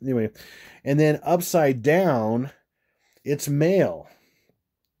long. Anyway, and then upside down, it's male.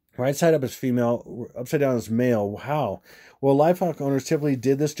 Right side up is female, upside down is male. How? Well, livestock owners typically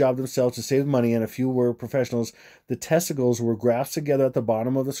did this job themselves to save money, and a few were professionals. The testicles were grafted together at the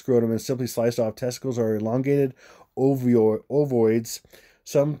bottom of the scrotum and simply sliced off. Testicles are elongated ovoids,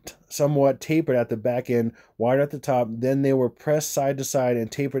 somewhat tapered at the back end, wider at the top. Then they were pressed side to side,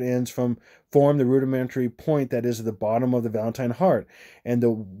 and tapered ends form the rudimentary point that is at the bottom of the Valentine heart, and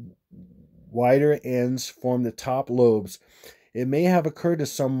the wider ends form the top lobes. It may have occurred to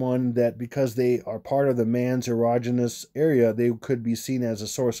someone that because they are part of the man's erogenous area, they could be seen as a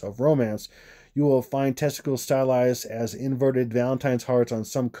source of romance. You will find testicles stylized as inverted Valentine's hearts on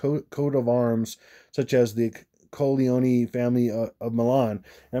some coat of arms, such as the Corleone family of Milan. And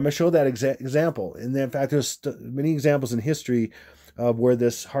I'm going to show that example. And in fact, there's many examples in history of where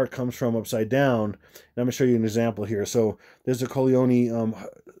this heart comes from upside down. And I'm going to show you an example here. So there's a Corleone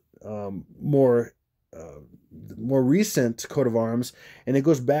more recent coat of arms, and it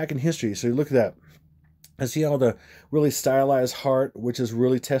goes back in history. So you look at that and see how the really stylized heart, which is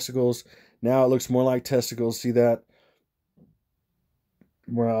really testicles, now it looks more like testicles. See that?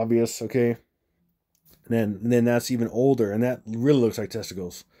 More obvious, okay? And then that's even older, and that really looks like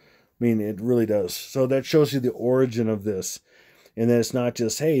testicles. I mean, it really does. So that shows you the origin of this. And then it's not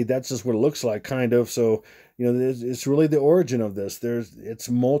just, hey, that's just what it looks like, kind of. So, it's really the origin of this. It's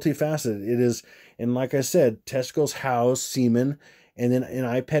multifaceted. It is, and like I said, testicles house semen, and then in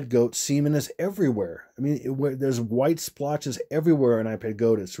iPet goat, semen is everywhere. I mean, there's white splotches everywhere in iPet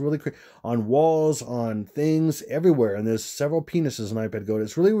goat. It's really on walls, on things, everywhere. And there's several penises in iPet goat.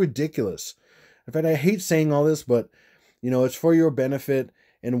 It's really ridiculous. In fact, I hate saying all this, but, it's for your benefit.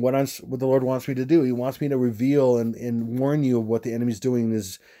 And what the Lord wants me to do, He wants me to reveal and warn you of what the enemy's doing.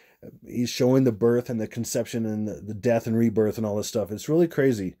 He's showing the birth and the conception and the death and rebirth and all this stuff. It's really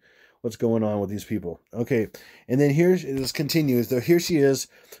crazy what's going on with these people. Okay, and then this continues. So here she is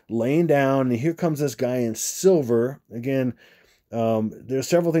laying down, and here comes this guy in silver. Again, there's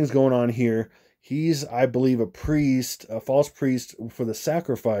several things going on here. He's, I believe, a priest, a false priest for the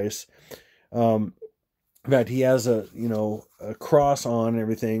sacrifice. In fact, he has a cross on and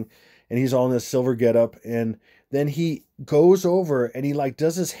everything, and he's all in this silver getup. And then he goes over and he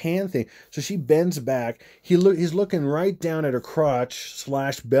does his hand thing. So she bends back. He's looking right down at her crotch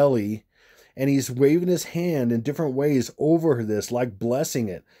 / belly, and he's waving his hand in different ways over this, like blessing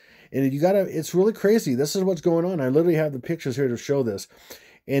it. And it's really crazy. This is what's going on. I literally have the pictures here to show this.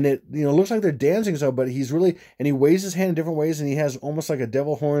 And it, looks like they're dancing so, but he waves his hand in different ways, and he has almost like a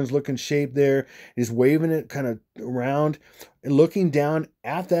devil horns looking shape there. He's waving it kind of around and looking down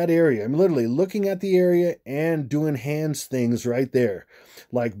at that area. I'm literally looking at the area and doing hands things right there,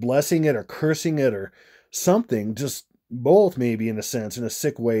 like blessing it or cursing it or something, just both maybe in a sense, in a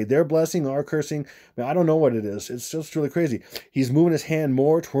sick way. They're blessing, our cursing. I don't know what it is. It's just really crazy. He's moving his hand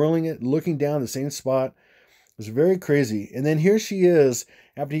more, twirling it, looking down the same spot. It's very crazy. And then here she is,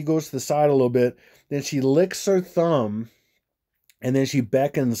 after he goes to the side a little bit, then she licks her thumb, and then she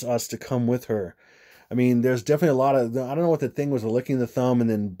beckons us to come with her. I mean, there's definitely a lot of, I don't know what the thing was, licking the thumb and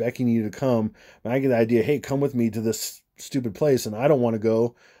then beckoning you to come. I get the idea, hey, come with me to this stupid place, and I don't want to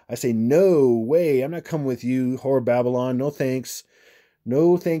go. I say, no way, I'm not coming with you, whore Babylon. No thanks.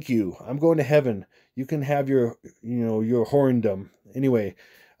 No, thank you. I'm going to heaven. You can have your, your whorendom. Anyway,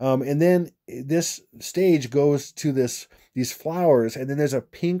 and then this stage goes to these flowers, and then there's a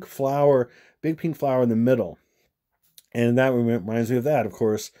pink flower, big pink flower in the middle. And that reminds me of that, of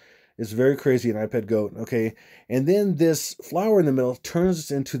course. It's very crazy, an iPad goat. Okay. And then this flower in the middle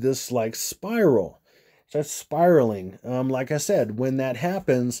turns into this like spiral. Starts spiraling. Like I said, when that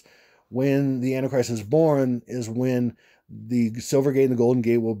happens, when the Antichrist is born, is when the Silver Gate and the Golden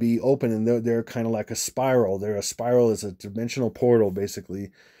Gate will be open, and they're kind of like a spiral. A spiral is a dimensional portal,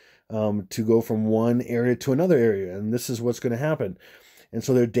 basically, to go from one area to another area. And this is what's going to happen. And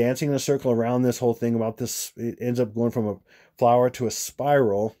so they're dancing in a circle around this whole thing about this. It ends up going from a flower to a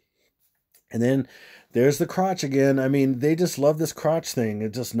spiral. And then there's the crotch again. I mean, they just love this crotch thing.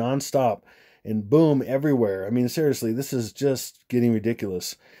 It's just nonstop and boom everywhere. I mean, seriously, this is just getting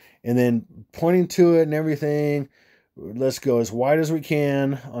ridiculous. And then pointing to it and everything. Let's go as wide as we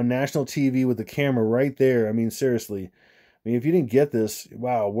can on national TV with the camera right there. I mean, seriously. I mean, if you didn't get this,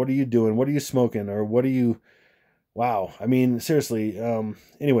 wow, what are you doing? What are you smoking? Or what are you... Wow. I mean, seriously.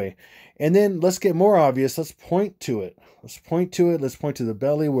 Anyway, and then let's get more obvious. Let's point to it. Let's point to it. Let's point to the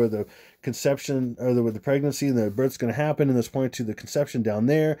belly where the conception or where the pregnancy and the birth's going to happen. And let's point to the conception down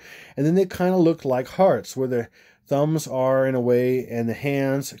there. And then they kind of look like hearts where the thumbs are in a way and the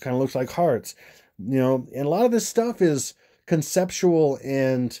hands kind of looks like hearts. And a lot of this stuff is conceptual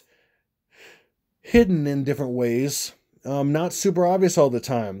and hidden in different ways. Not super obvious all the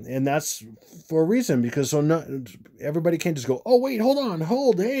time, and that's for a reason, because not everybody can't just go, oh wait, hold on,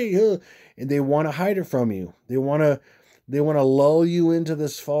 hey, and they want to hide it from you. They want to lull you into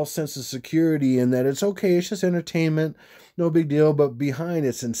this false sense of security and that it's okay, it's just entertainment, no big deal. But behind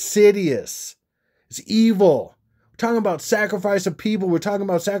it's insidious, it's evil. We're talking about sacrifice of people. We're talking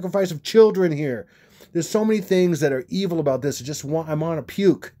about sacrifice of children here. There's so many things that are evil about this. I'm on a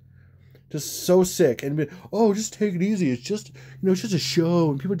puke. Just so sick. And oh, just take it easy. It's just, it's just a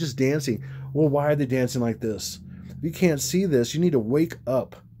show and people just dancing. Well, why are they dancing like this? If you can't see this, you need to wake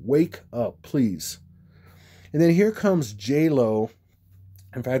up. Wake up, please. And then here comes J-Lo.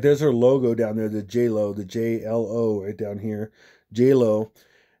 In fact, there's her logo down there, the J-Lo, the J-L-O right down here. J-Lo.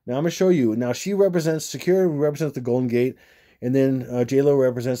 Now I'm going to show you. Now she represents, Secure represents the Golden Gate. And then J-Lo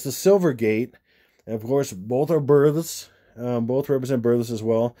represents the Silver Gate. And of course, both are births. Both represent births as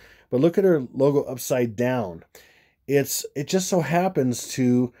well. But look at her logo upside down. It just so happens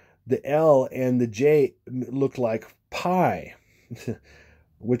to the L and the J look like pi,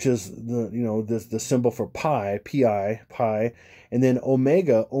 which is the symbol for pi, pi, pi, and then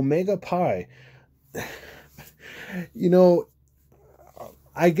omega pi.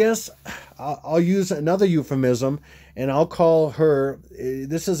 I guess I'll use another euphemism, and I'll call her,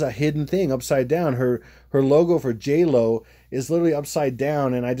 this is a hidden thing upside down. Her logo for J-Lo is literally upside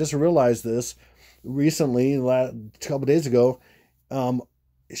down, and I just realized this recently, a couple days ago.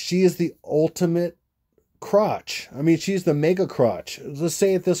 She is the ultimate crotch. I mean, she's the mega crotch. Let's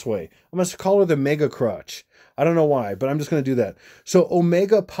say it this way. I'm going to call her the mega crotch. I don't know why, but I'm just going to do that. So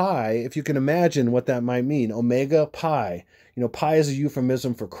omega pi, if you can imagine what that might mean, omega pi. Pi is a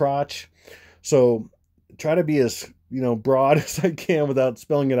euphemism for crotch. So try to be as, broad as I can without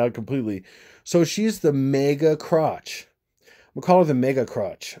spelling it out completely. So she's the mega crotch. We'll call her the mega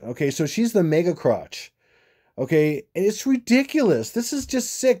crotch. Okay, so she's the mega crotch. Okay, and it's ridiculous. This is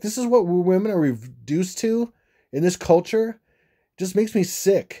just sick. This is what women are reduced to in this culture. It just makes me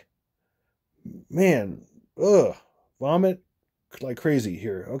sick. Man, ugh, vomit like crazy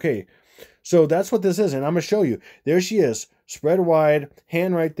here. Okay, so that's what this is, and I'm going to show you. There she is, spread wide,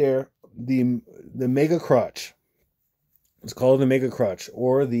 hand right there, the mega crotch. Let's call it the mega crotch,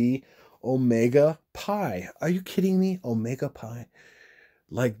 or the omega pi. Are you kidding me? Omega pi.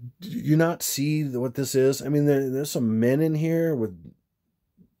 Like, do you not see what this is? I mean, there's some men in here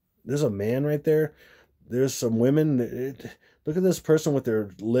there's a man right there. There's some women. Look at this person with their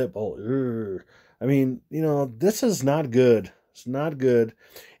lip all, I mean, this is not good. It's not good.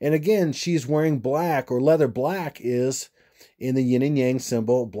 And again, she's wearing black or leather. Black is in the yin and yang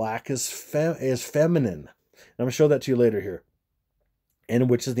symbol. Black is feminine. I'm going to show that to you later here. And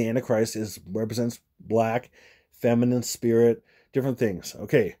which is the Antichrist represents black, feminine spirit, different things.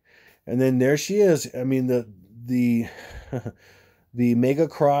 Okay. And then there she is. I mean, the mega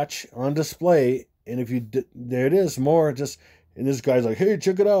crotch on display. And if there it is more just, and this guy's like, hey,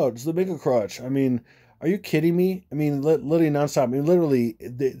 check it out. It's the mega crotch. I mean, Are you kidding me? I mean, literally nonstop. I mean, literally,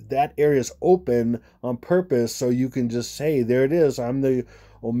 that area is open on purpose so you can just say, there it is. I'm the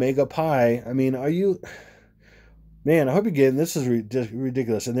Omega Pi. I mean, are you... Man, I hope you're getting this. Is just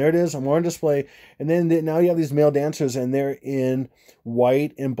ridiculous. And there it is. I'm on display. And then now you have these male dancers, and they're in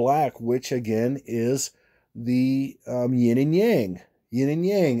white and black, which again is the yin and yang. Yin and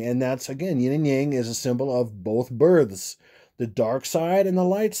yang. And that's, again, yin and yang is a symbol of both births, the dark side and the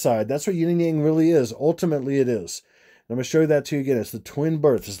light side. That's what yin and yang really is. Ultimately, it is. And I'm going to show you that to you again. It's the twin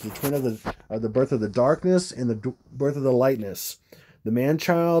birth. It's the twin of the birth of the darkness and the birth of the lightness. The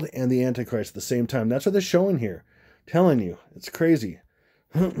man-child and the Antichrist at the same time. That's what they're showing here. Telling you, it's crazy.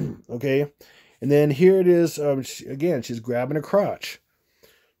 Okay, and then here it is. Again, she's grabbing a crotch.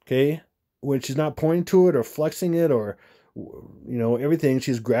 Okay, when she's not pointing to it or flexing it or, everything,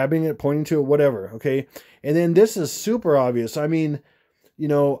 she's grabbing it, pointing to it, whatever. Okay, and then this is super obvious. I mean,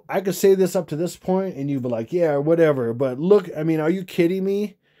 I could say this up to this point, and you'd be like, yeah, whatever. But look, I mean, are you kidding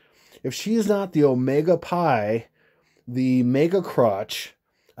me? If she is not the Omega Pi, the mega crotch,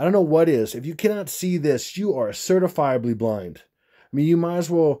 I don't know what is. If you cannot see this, you are certifiably blind. I mean, you might as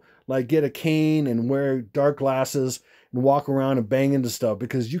well like get a cane and wear dark glasses and walk around and bang into stuff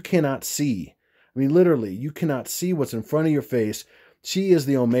because you cannot see. I mean, literally, you cannot see what's in front of your face. She is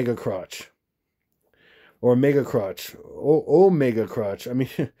the Omega crotch. Or mega crotch. Omega crotch. I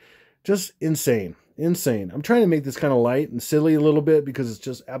mean, just insane. Insane. I'm trying to make this kind of light and silly a little bit because it's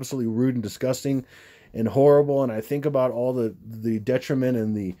just absolutely rude and disgusting and horrible, and I think about all the detriment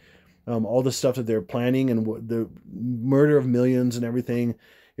and the all the stuff that they're planning and the murder of millions and everything.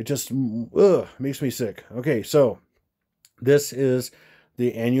 It just makes me sick. Okay, so this is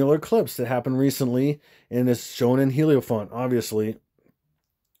the annular eclipse that happened recently, and it's shown in heliofont, obviously.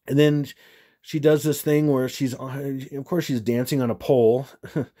 And then she does this thing where of course, she's dancing on a pole.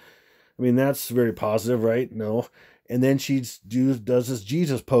 I mean, that's very positive, right? No. And then she does this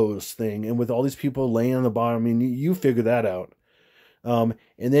Jesus pose thing, and with all these people laying on the bottom, I mean, you figure that out. And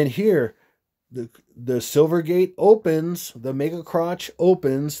then here, the silver gate opens, the mega crotch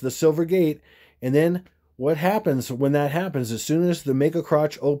opens the silver gate, and then what happens when that happens? As soon as the mega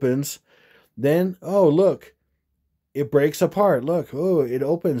crotch opens, then, oh, look, it breaks apart. Look, oh, it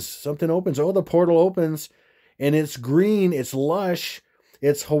opens, something opens. Oh, the portal opens, and it's green, it's lush,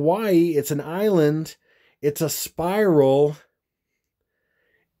 it's Hawaii, it's an island. It's a spiral.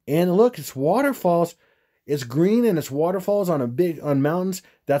 And look, it's waterfalls. It's green and it's waterfalls on mountains.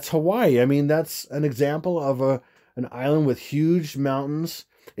 That's Hawaii. I mean, that's an example of an island with huge mountains.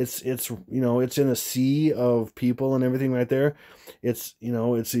 It's it's in a sea of people and everything right there. It's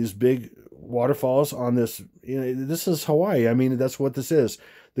these big waterfalls on this. This is Hawaii. I mean, that's what this is.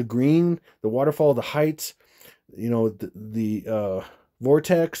 The green, the waterfall, the heights, the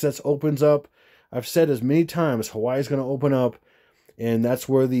vortex that opens up. I've said as many times, Hawaii's going to open up, and that's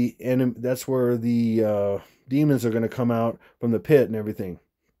where the demons are going to come out from the pit and everything.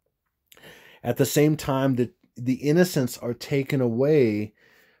 At the same time, the innocents are taken away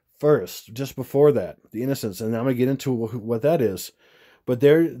first, just before that, the innocents, and I'm going to get into what that is. But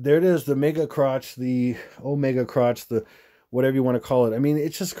there it is, the mega crotch, the Omega crotch, the whatever you want to call it. I mean,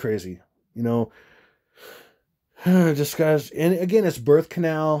 it's just crazy, just guys. And again, it's birth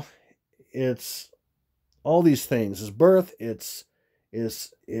canal. It's all these things. It's birth. It's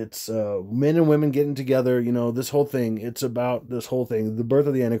men and women getting together. This whole thing. It's about this whole thing. The birth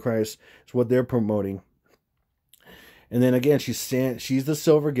of the Antichrist is what they're promoting. And then again, she's the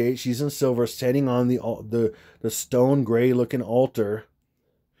silver gate. She's in silver, standing on the stone gray looking altar.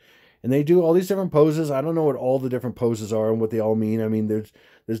 And they do all these different poses. I don't know what all the different poses are and what they all mean. I mean, there's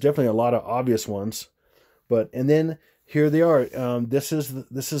definitely a lot of obvious ones, and then here they are. This is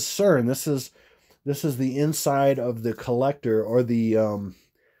CERN. This is the inside of the collector, or the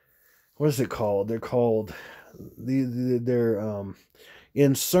what is it called? They're called they're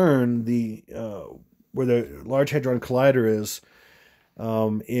in CERN, where the Large Hadron Collider is,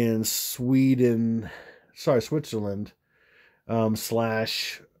 in Switzerland, /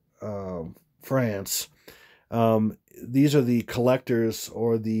 France. These are the collectors,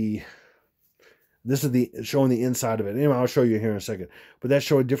 or this is showing the inside of it. Anyway, I'll show you here in a second. But that's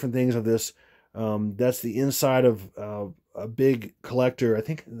showing different things of this. That's the inside of a big collector. I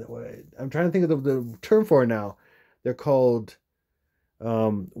think I'm trying to think of the term for it now. They're called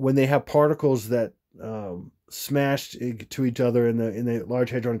when they have particles that smashed to each other in the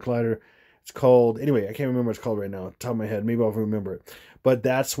Large Hadron Collider. It's called, anyway, I can't remember what it's called right now off the top of my head. Maybe I'll remember it. But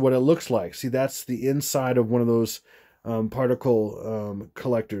that's what it looks like. See, that's the inside of one of those particle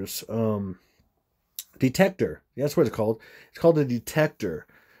collectors. Detector. That's what it's called. It's called a detector.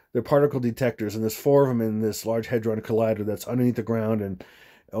 they're particle detectors, and there's 4 of them in this Large Hadron Collider that's underneath the ground and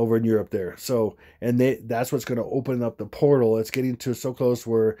over in Europe there. So, and that's what's going to open up the portal. It's getting to so close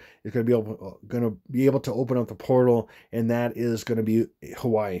where it's going to be able to open up the portal, and that is going to be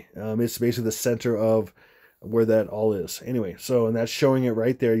Hawaii. It's basically the center of where that all is. Anyway, so, and that's showing it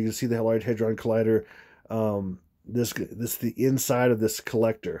right there. You can see the Large Hadron Collider. This the inside of this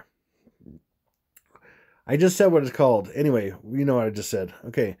collector. I just said what it's called. Anyway, you know what I just said.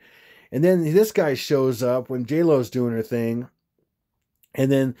 Okay. And then this guy shows up when J-Lo's doing her thing.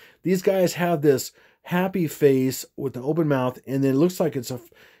 And then these guys have this happy face with an open mouth. And then it looks like it's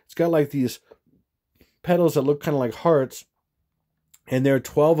got like these petals that look kind of like hearts. And there are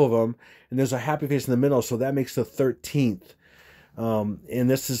 12 of them. And there's a happy face in the middle. So that makes the 13th. And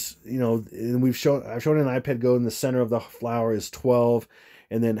this is, you know, and I've shown an iPad Go in the center of the flower is 12.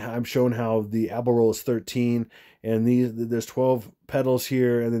 And then I'm showing how the apple roll is 13, and there's 12 petals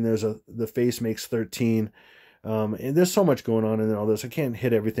here, and then there's the face makes 13. And there's so much going on in all this. I can't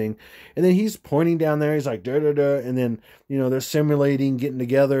hit everything. And then he's pointing down there. He's like, da da da. And then, you know, they're simulating getting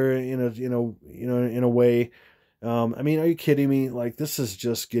together in a way. I mean, are you kidding me? Like, this is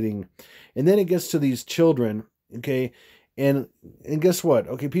just getting. And then it gets to these children. Okay, and guess what?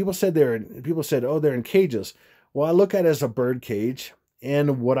 Okay, people said, oh, they're in cages. Well, I look at it as a bird cage.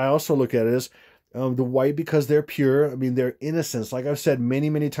 And what I also look at is the white, because they're pure. I mean, they're innocents. Like I've said many,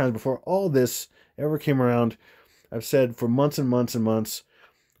 many times before all this ever came around, I've said for months and months and months,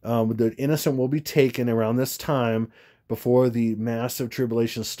 the innocent will be taken around this time before the massive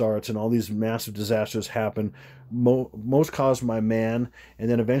tribulation starts and all these massive disasters happen, most caused by man,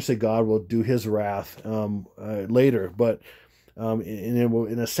 and then eventually God will do his wrath later. But and it will,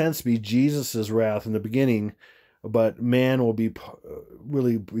 in a sense, be Jesus's wrath in the beginning, but man will be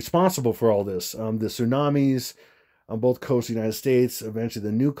really responsible for all this. The tsunamis on both coasts of the United States, eventually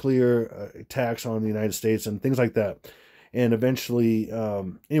the nuclear attacks on the United States and things like that. And eventually,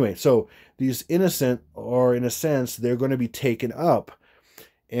 anyway, so these innocent are, in a sense, they're going to be taken up.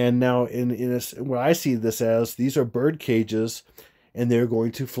 And now, what I see this as, these are bird cages, and they're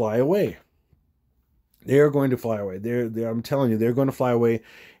going to fly away. They are going to fly away. I'm telling you, they're going to fly away.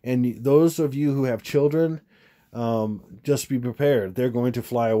 And those of you who have children, just be prepared. They're going to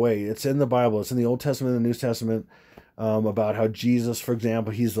fly away. It's in the Bible. It's in the Old Testament and the New Testament, about how Jesus, for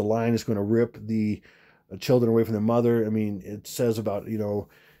example, he's the lion, is going to rip the children away from their mother. I mean, it says about,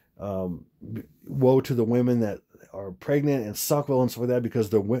 woe to the women that are pregnant and suck well and stuff like that, because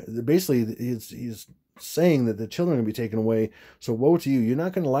basically he's saying that the children are going to be taken away. So woe to you. You're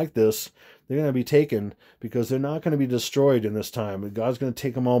not going to like this. They're going to be taken, because they're not going to be destroyed in this time. God's going to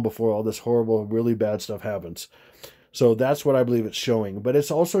take them all before all this horrible, really bad stuff happens. So that's what I believe it's showing. But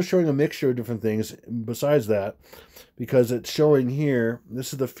it's also showing a mixture of different things besides that, because it's showing here,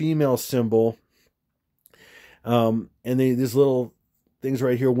 this is the female symbol. And these little things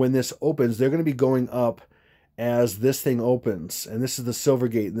right here, when this opens, they're going to be going up as this thing opens. And this is the silver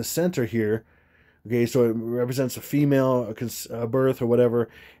gate in the center here. Okay, so it represents a female, a birth or whatever.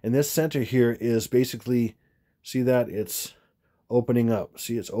 And this center here is basically, see that? It's opening up.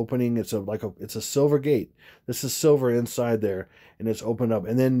 See, it's opening. It's a silver gate. This is silver inside there, and it's opened up.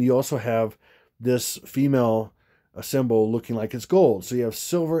 And then you also have this female symbol looking like it's gold. So you have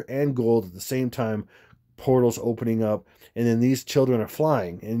silver and gold at the same time, portals opening up. And then these children are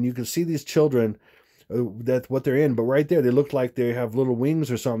flying. And you can see these children, that's what they're in. But right there, they look like they have little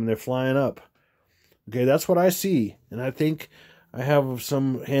wings or something. They're flying up. Okay, that's what I see, and I think I have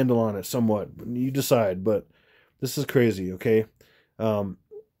some handle on it somewhat. You decide, but this is crazy, okay? And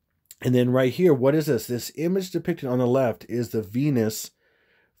then right here, what is this? This image depicted on the left is the Venus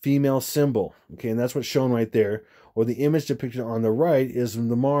female symbol, okay? And that's what's shown right there. Or the image depicted on the right is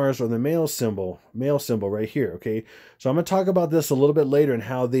the Mars or the male symbol right here, okay? So I'm going to talk about this a little bit later and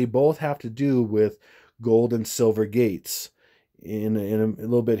how they both have to do with gold and silver gates in a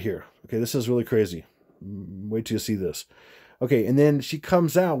little bit here. Okay, this is really crazy. Wait till you see this. Okay, and then she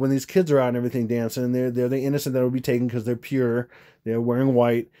comes out when these kids are out and everything dancing, and they're the innocent that will be taken because they're pure. They're wearing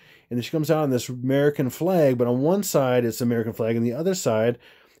white. And then she comes out in this American flag, but on one side it's American flag, and the other side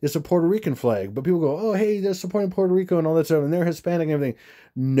is a Puerto Rican flag. But people go, oh, hey, they're supporting Puerto Rico and all that stuff, and they're Hispanic and everything.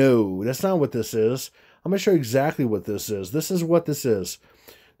 No, that's not what this is. I'm going to show you exactly what this is. This is what this is.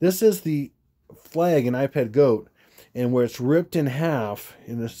 This is the flag in iPad Goat, and where it's ripped in half,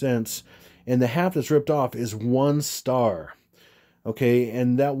 in a sense, and the half that's ripped off is one star. Okay,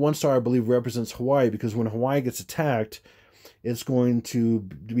 and that one star, I believe, represents Hawaii, because when Hawaii gets attacked, it's going to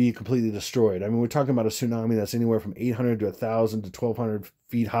be completely destroyed. I mean, we're talking about a tsunami that's anywhere from 800 to 1,000 to 1,200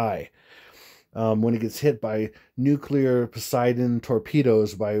 feet high. when it gets hit by nuclear Poseidon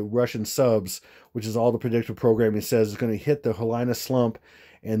torpedoes by Russian subs, which is all the predictive programming says is going to hit the Helena slump,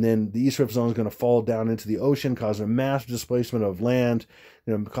 and then the east rift zone is going to fall down into the ocean, cause a massive displacement of land,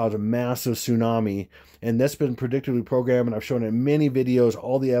 cause a massive tsunami. And that's been predictively programmed, and I've shown it in many videos,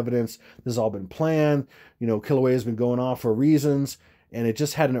 all the evidence. This has all been planned. Kilauea has been going off for reasons, and it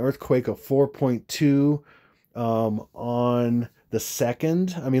just had an earthquake of 4.2 on the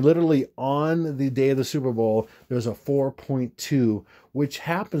 2nd. I mean, literally on the day of the Super Bowl, there's a 4.2, which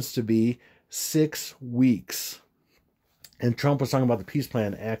happens to be 6 weeks. And Trump was talking about the peace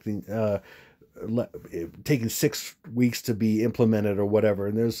plan taking 6 weeks to be implemented or whatever.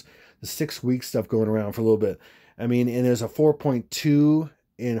 And there's the 6 week stuff going around for a little bit. I mean, and there's a 4.2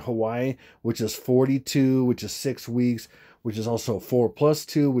 in Hawaii, which is 42, which is 6 weeks, which is also 4 plus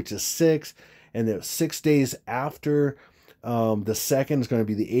 2, which is 6. And then 6 days after the 2nd is going to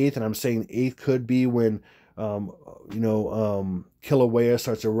be the 8th. And I'm saying 8th could be when, Kilauea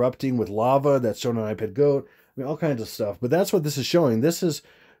starts erupting with lava that's shown on iPad Goat. I mean, all kinds of stuff. But that's what this is showing. This is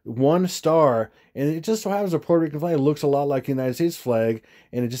one star, and it just so happens the Puerto Rican flag looks a lot like the United States flag,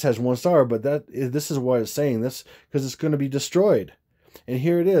 and it just has one star. But this is what it's saying. This because it's going to be destroyed. And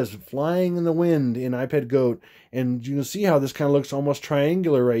here it is, flying in the wind in iPad Goat. And you can see how this kind of looks almost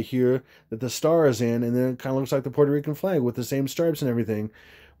triangular right here that the star is in. And then it kind of looks like the Puerto Rican flag with the same stripes and everything.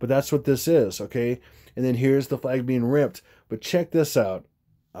 But that's what this is, okay? And then here's the flag being ripped. But check this out.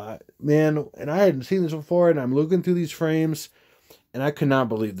 Man, and I hadn't seen this before, and I'm looking through these frames, and I could not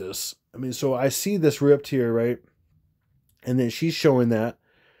believe this. I mean, so I see this ripped here, right? And then she's showing that,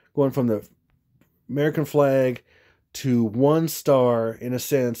 going from the American flag to one star, in a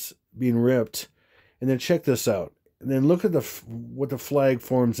sense, being ripped. And then check this out. And then look at what the flag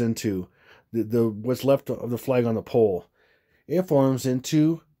forms into. What's left of the flag on the pole. It forms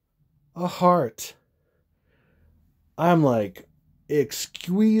into a heart. I'm like,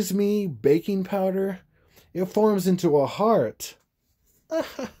 excuse me, baking powder? It forms into a heart.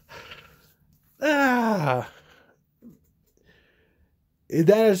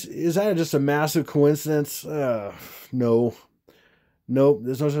 Is that just a massive coincidence? No. Nope,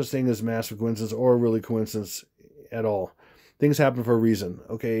 there's no such thing as massive coincidence or really coincidence at all. Things happen for a reason,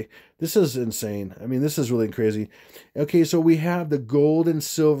 okay? This is insane. I mean, this is really crazy. Okay, so we have the gold and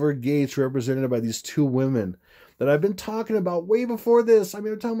silver gates represented by these two women that I've been talking about way before this. I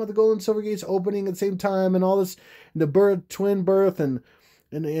mean, I'm talking about the gold and silver gates opening at the same time and all this, the twin birth, and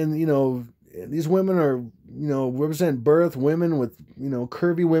these women are, represent birth, women with,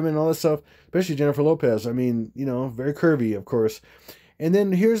 curvy women and all this stuff, especially Jennifer Lopez. I mean, very curvy, of course. And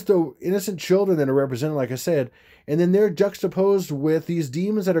then here's the innocent children that are represented, like I said, and then they're juxtaposed with these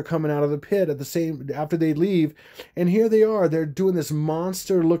demons that are coming out of the pit after they leave. And here they are, they're doing this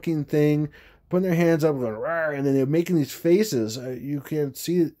monster looking thing, putting their hands up, going, rawr, and then they're making these faces. You can't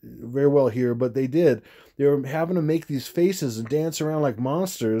see it very well here, but they did. They were having to make these faces and dance around like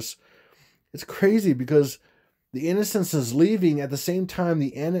monsters. It's crazy because the innocence is leaving at the same time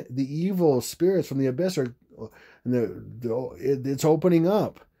the evil spirits from the abyss are, it's opening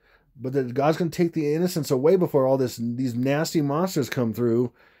up. But God's going to take the innocence away before all these nasty monsters come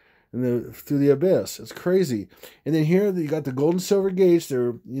through through the abyss. It's crazy. And then here you got the gold and silver gates.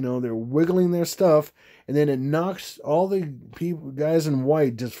 They're wiggling their stuff, and then it knocks all the guys in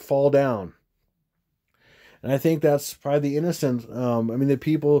white just fall down. And I think that's probably the innocent. The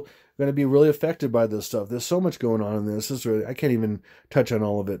people are going to be really affected by this stuff. There's so much going on in this. I can't even touch on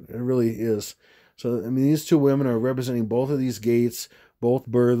all of it. It really is. So, these two women are representing both of these gates, both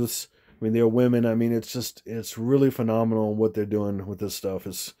births. They're women. It's really phenomenal what they're doing with this stuff.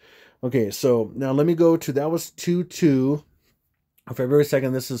 Okay, so now let me go to, that was 2/2 on February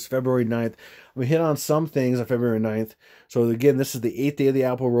 2nd. This is February 9th. We hit on some things on February 9th. So again, this is the 8th day of the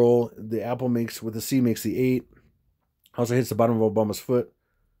apple roll. The apple with the C makes the 8. Also hits the bottom of Obama's foot.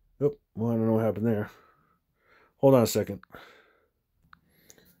 Oh, well, I don't know what happened there. Hold on a second.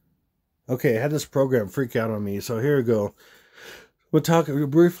 Okay, I had this program freak out on me, so here we go. We'll talk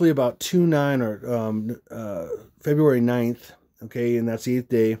briefly about 2/9 or February 9th, okay, and that's the 8th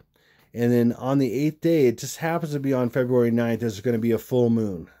day. And then on the 8th day, it just happens to be on February 9th, there's going to be a full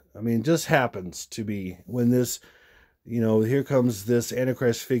moon. It just happens to be when this, here comes this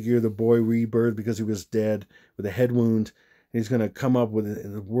Antichrist figure, the boy rebirth because he was dead with a head wound. And he's going to come up with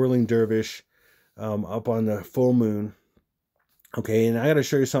a whirling dervish up on the full moon. Okay, and I got to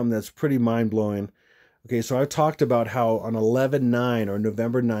show you something that's pretty mind-blowing. Okay, so I've talked about how on 11/9 or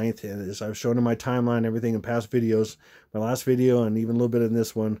November 9th, as I've shown in my timeline, everything in past videos, my last video and even a little bit in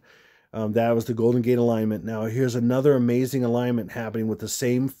this one, That was the Golden Gate alignment. Now, here's another amazing alignment happening with the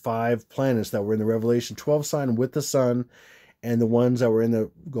same 5 planets that were in the Revelation 12 sign with the sun, and the ones that were in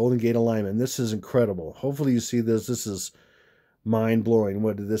the Golden Gate alignment. This is incredible. Hopefully you see this. This is mind-blowing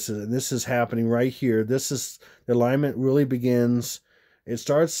what this is. And this is happening right here. This is, the alignment really begins, it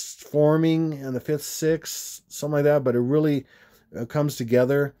starts forming on the 5th, 6th, something like that, but it really comes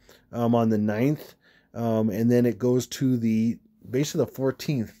together on the 9th, and then it goes to the basically the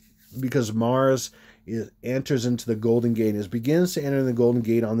 14th, because Mars enters into the Golden Gate. It begins to enter the Golden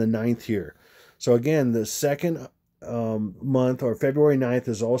Gate on the 9th here. So again, the second month, or February 9th,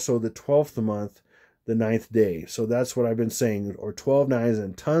 is also the 12th month, the 9th day. So that's what I've been saying, or 12/9s,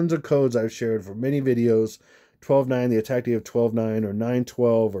 and tons of codes I've shared for many videos. 12/9, the attack day of 12/9, or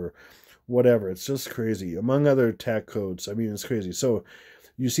 9/12, or whatever. It's just crazy, among other attack codes. I mean, it's crazy. So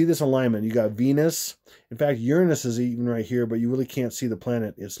you see this alignment. You got Venus. In fact, Uranus is even right here, but you really can't see the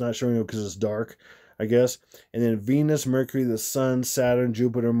planet. It's not showing up because it's dark, I guess. And then Venus, Mercury, the Sun, Saturn,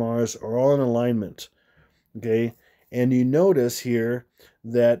 Jupiter, Mars are all in alignment. Okay? And you notice here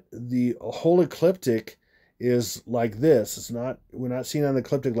that the whole ecliptic is like this. It's not, we're not seeing on the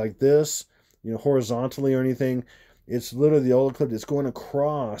ecliptic like this, you know, horizontally or anything. It's literally the whole ecliptic. It's going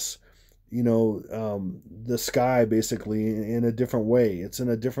across, you know, the sky basically in a different way. It's in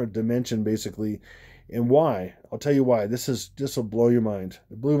a different dimension basically. And why? I'll tell you why. This will blow your mind.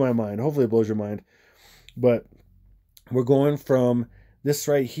 It blew my mind. Hopefully it blows your mind. But we're going from this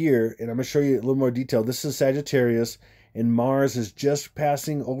right here, and I'm going to show you a little more detail. This is Sagittarius, and Mars is just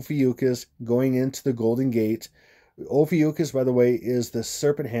passing Ophiuchus, going into the Golden Gate. Ophiuchus, by the way, is the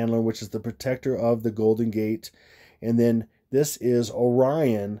serpent handler, which is the protector of the Golden Gate. And then this is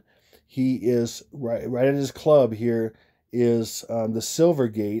Orion. He is right at his club here is the Silver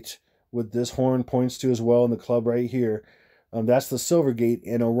Gate, with this horn points to as well, and the club right here. That's the Silver Gate,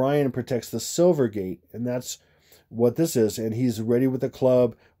 and Orion protects the Silver Gate, and that's what this is. And he's ready with the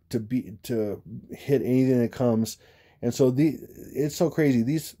club to hit anything that comes. And so it's so crazy.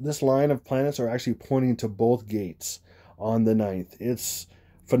 This line of planets are actually pointing to both gates on the 9th. It's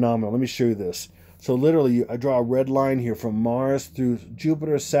phenomenal. Let me show you this. So literally, I draw a red line here from Mars through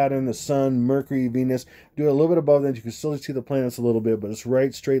Jupiter, Saturn, the Sun, Mercury, Venus. Do it a little bit above that. You can still see the planets a little bit, but it's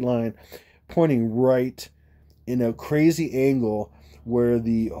right straight line, pointing right in a crazy angle where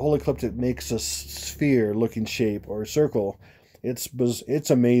the whole ecliptic makes a sphere-looking shape, or a circle. It's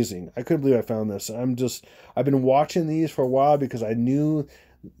amazing. I couldn't believe I found this. I've been watching these for a while because I knew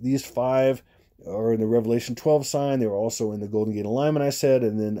these 5 are in the Revelation 12 sign. They were also in the Golden Gate alignment, I said,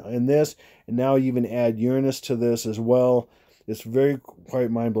 and then in this, and now you even add Uranus to this as well. It's quite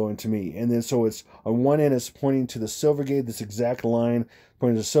mind-blowing to me. And then so it's on one end, it's pointing to the Silver Gate, this exact line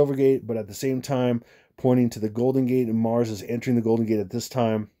pointing to the Silver Gate, but at the same time pointing to the Golden Gate, and Mars is entering the Golden Gate at this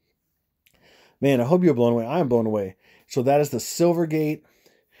time. Man, I hope you're blown away. I am blown away. So that is the Silver Gate.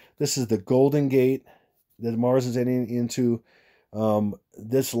 This is the Golden Gate that Mars is entering into.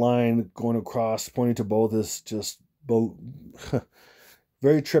 This line going across, pointing to both, is just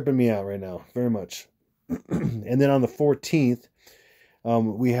very tripping me out right now, very much. And then on the 14th,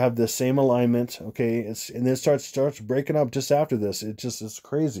 we have the same alignment. Okay, and then it starts breaking up just after this. It's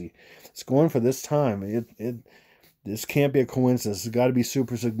crazy. It's going for this time. This can't be a coincidence. It's got to be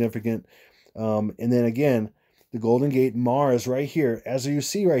super significant. And then again, the Golden Gate, Mars right here, as you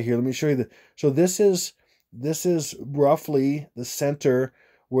see right here. Let me show you so this is roughly the center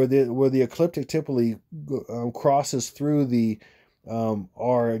where the ecliptic typically crosses through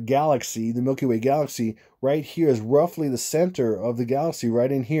our galaxy, the Milky Way galaxy. Right here is roughly the center of the galaxy,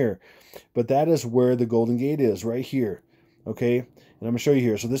 right in here. But that is where the Golden Gate is, right here. Okay, and I'm going to show you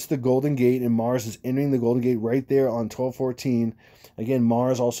here. So this is the Golden Gate, and Mars is entering the Golden Gate right there on 12/14. Again,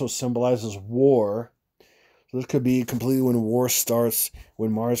 Mars also symbolizes war. So this could be completely when war starts,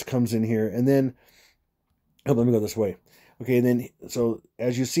 when Mars comes in here. And then, let me go this way. Okay, and then, so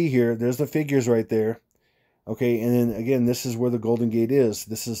as you see here, there's the figures right there. Okay, and then again, this is where the Golden Gate is.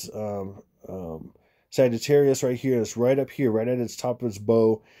 This is Sagittarius right here. It's right up here, right at its top of its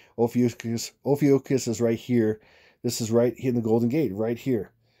bow. Ophiuchus is right here. This is right here in the Golden Gate, right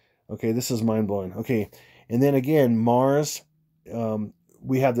here. Okay, this is mind-blowing. Okay, and then again, Mars,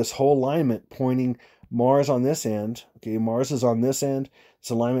 we have this whole alignment pointing Mars on this end. Okay, Mars is on this end.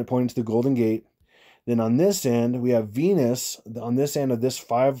 It's alignment pointing to the Golden Gate. Then on this end, we have Venus on this end of this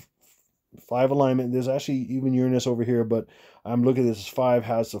five alignment. There's actually even Uranus over here, but I'm looking at this 5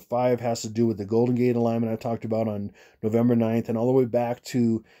 has to do with the Golden Gate alignment I talked about on November 9th, and all the way back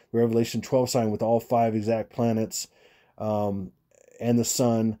to the Revelation 12 sign with all 5 exact planets, and the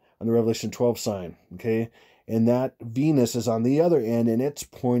sun on the Revelation 12 sign. Okay, and that Venus is on the other end, and it's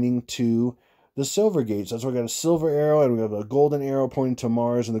pointing to the silver gates. That's why we got a silver arrow, and we have a golden arrow pointing to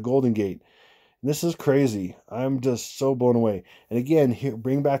Mars and the Golden Gate. And this is crazy. I'm just so blown away. And again, here,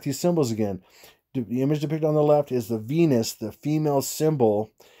 bring back these symbols again. The image depicted on the left is the Venus, the female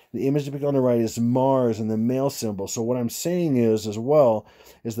symbol. The image depicted on the right is Mars and the male symbol. So what I'm saying is, as well,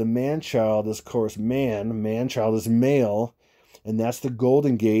 is the man-child is, of course, man-child is male, and that's the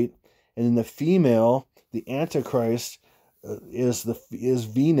Golden Gate. And then the female, the Antichrist, is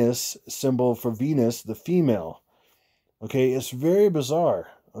Venus, symbol for Venus, the female. Okay, it's very bizarre.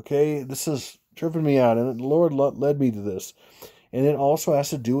 Okay, this is tripping me out, and the Lord led me to this. And it also has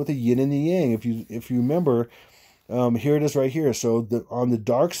to do with the yin and the yang. If you remember, here it is right here. So on the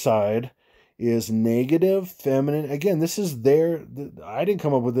dark side is negative, feminine. Again, this is there. I didn't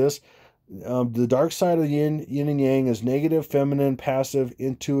come up with this. The dark side of the yin and yang is negative, feminine, passive,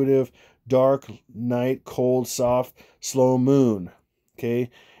 intuitive, dark, night, cold, soft, slow moon. Okay,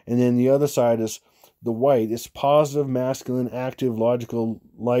 and then the other side is the white. It's positive, masculine, active, logical,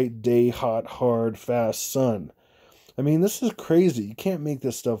 light, day, hot, hard, fast, sun. I mean, this is crazy. You can't make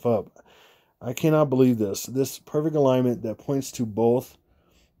this stuff up. I cannot believe this. This perfect alignment that points to both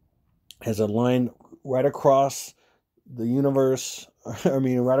has a line right across the universe. I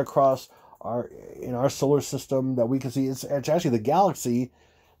mean, right across in our solar system that we can see. It's actually the galaxy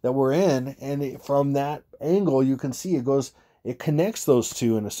that we're in, and from that angle, you can see it connects those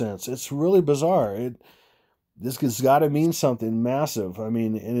two in a sense. It's really bizarre. This has got to mean something massive. I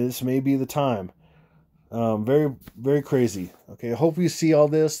mean, and this may be the time. Very, very crazy. Okay, I hope you see all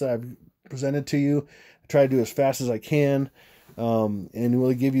this that I've presented to you. I try to do as fast as I can, and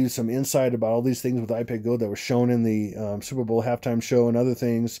really give you some insight about all these things with iPad Go that were shown in the Super Bowl halftime show and other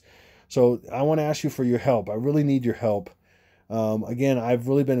things. So I want to ask you for your help. I really need your help. Again, I've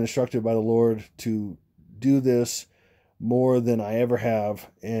really been instructed by the Lord to do this more than I ever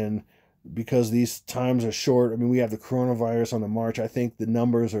have, and because these times are short. I mean, we have the coronavirus on the march. I think the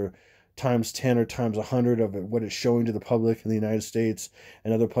numbers are times 10 or times 100 of what it's showing to the public in the United States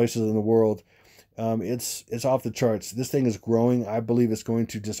and other places in the world. It's off the charts. This thing is growing. I believe it's going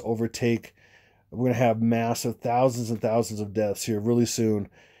to just overtake. We're going to have massive thousands and thousands of deaths here really soon,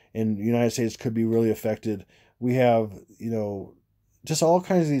 and the United States could be really affected. We have, just all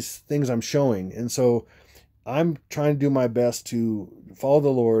kinds of these things I'm showing. And so I'm trying to do my best to follow the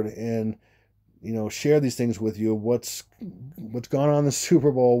Lord and, share these things with you. What's gone on in the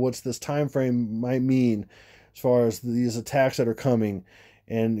Super Bowl, what's this time frame might mean as far as these attacks that are coming.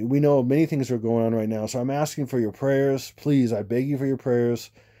 And we know many things are going on right now. So I'm asking for your prayers. Please, I beg you for your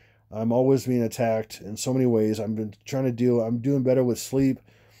prayers. I'm always being attacked in so many ways. I'm doing better with sleep.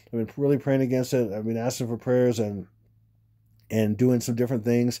 I've been really praying against it. I've been asking for prayers and doing some different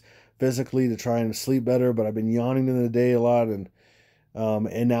things physically to try and sleep better, but I've been yawning in the day a lot, and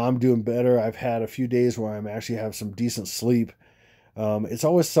now I'm doing better. I've had a few days where I'm actually have some decent sleep. It's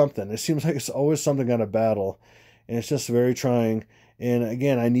always something. It seems like it's always something on a battle, and it's just very trying. And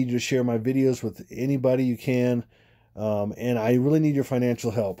again, I need you to share my videos with anybody you can, and I really need your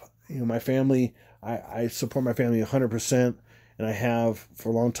financial help. My family, I support my family 100%. And I have for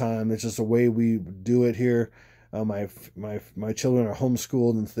a long time. It's just the way we do it here. My children are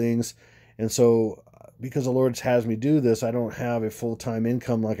homeschooled and things, and so because the Lord has me do this, I don't have a full-time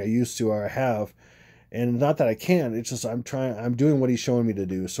income like I used to or I have. And not that I can't. It's just I'm doing what He's showing me to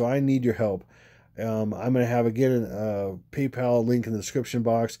do. So I need your help. I'm going to have again a PayPal link in the description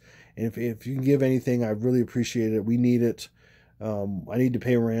box, and if you can give anything, I really appreciate it. We need it. I need to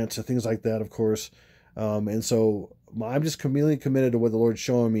pay rent and things like that, of course. And so I'm just completely committed to what the Lord's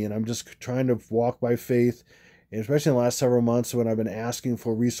showing me, and I'm just trying to walk by faith, and especially in the last several months when I've been asking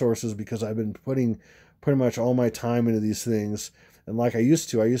for resources because I've been putting pretty much all my time into these things. And like I used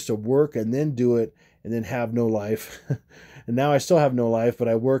to work and then do it and then have no life. And now I still have no life, but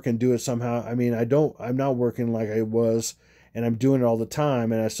I work and do it somehow. I mean, I'm not working like I was, and I'm doing it all the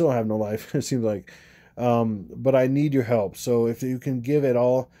time, and I still have no life, it seems like. But I need your help. So if you can give it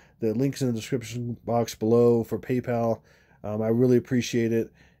all, the link's in the description box below for PayPal. I really appreciate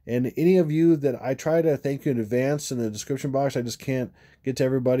it. And any of you that I try to thank you in advance in the description box, I just can't get to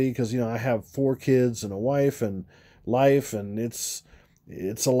everybody because, I have 4 kids and a wife and life, and it's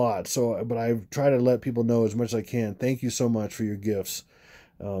a lot. So, but I try to let people know as much as I can. Thank you so much for your gifts,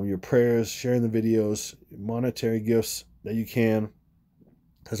 your prayers, sharing the videos, monetary gifts that you can,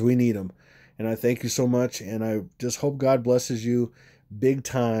 because we need them. And I thank you so much, and I just hope God blesses you big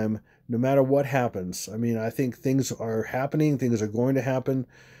time, no matter what happens. I mean, I think things are happening, things are going to happen.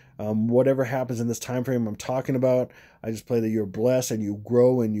 Whatever happens in this time frame I'm talking about, I just pray that you're blessed and you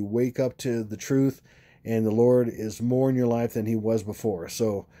grow and you wake up to the truth, and the Lord is more in your life than he was before.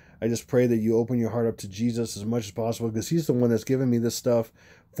 So I just pray that you open your heart up to Jesus as much as possible, because he's the one that's given me this stuff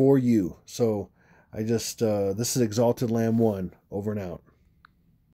for you. So I just, this is Exalted Lamb 1, over and out.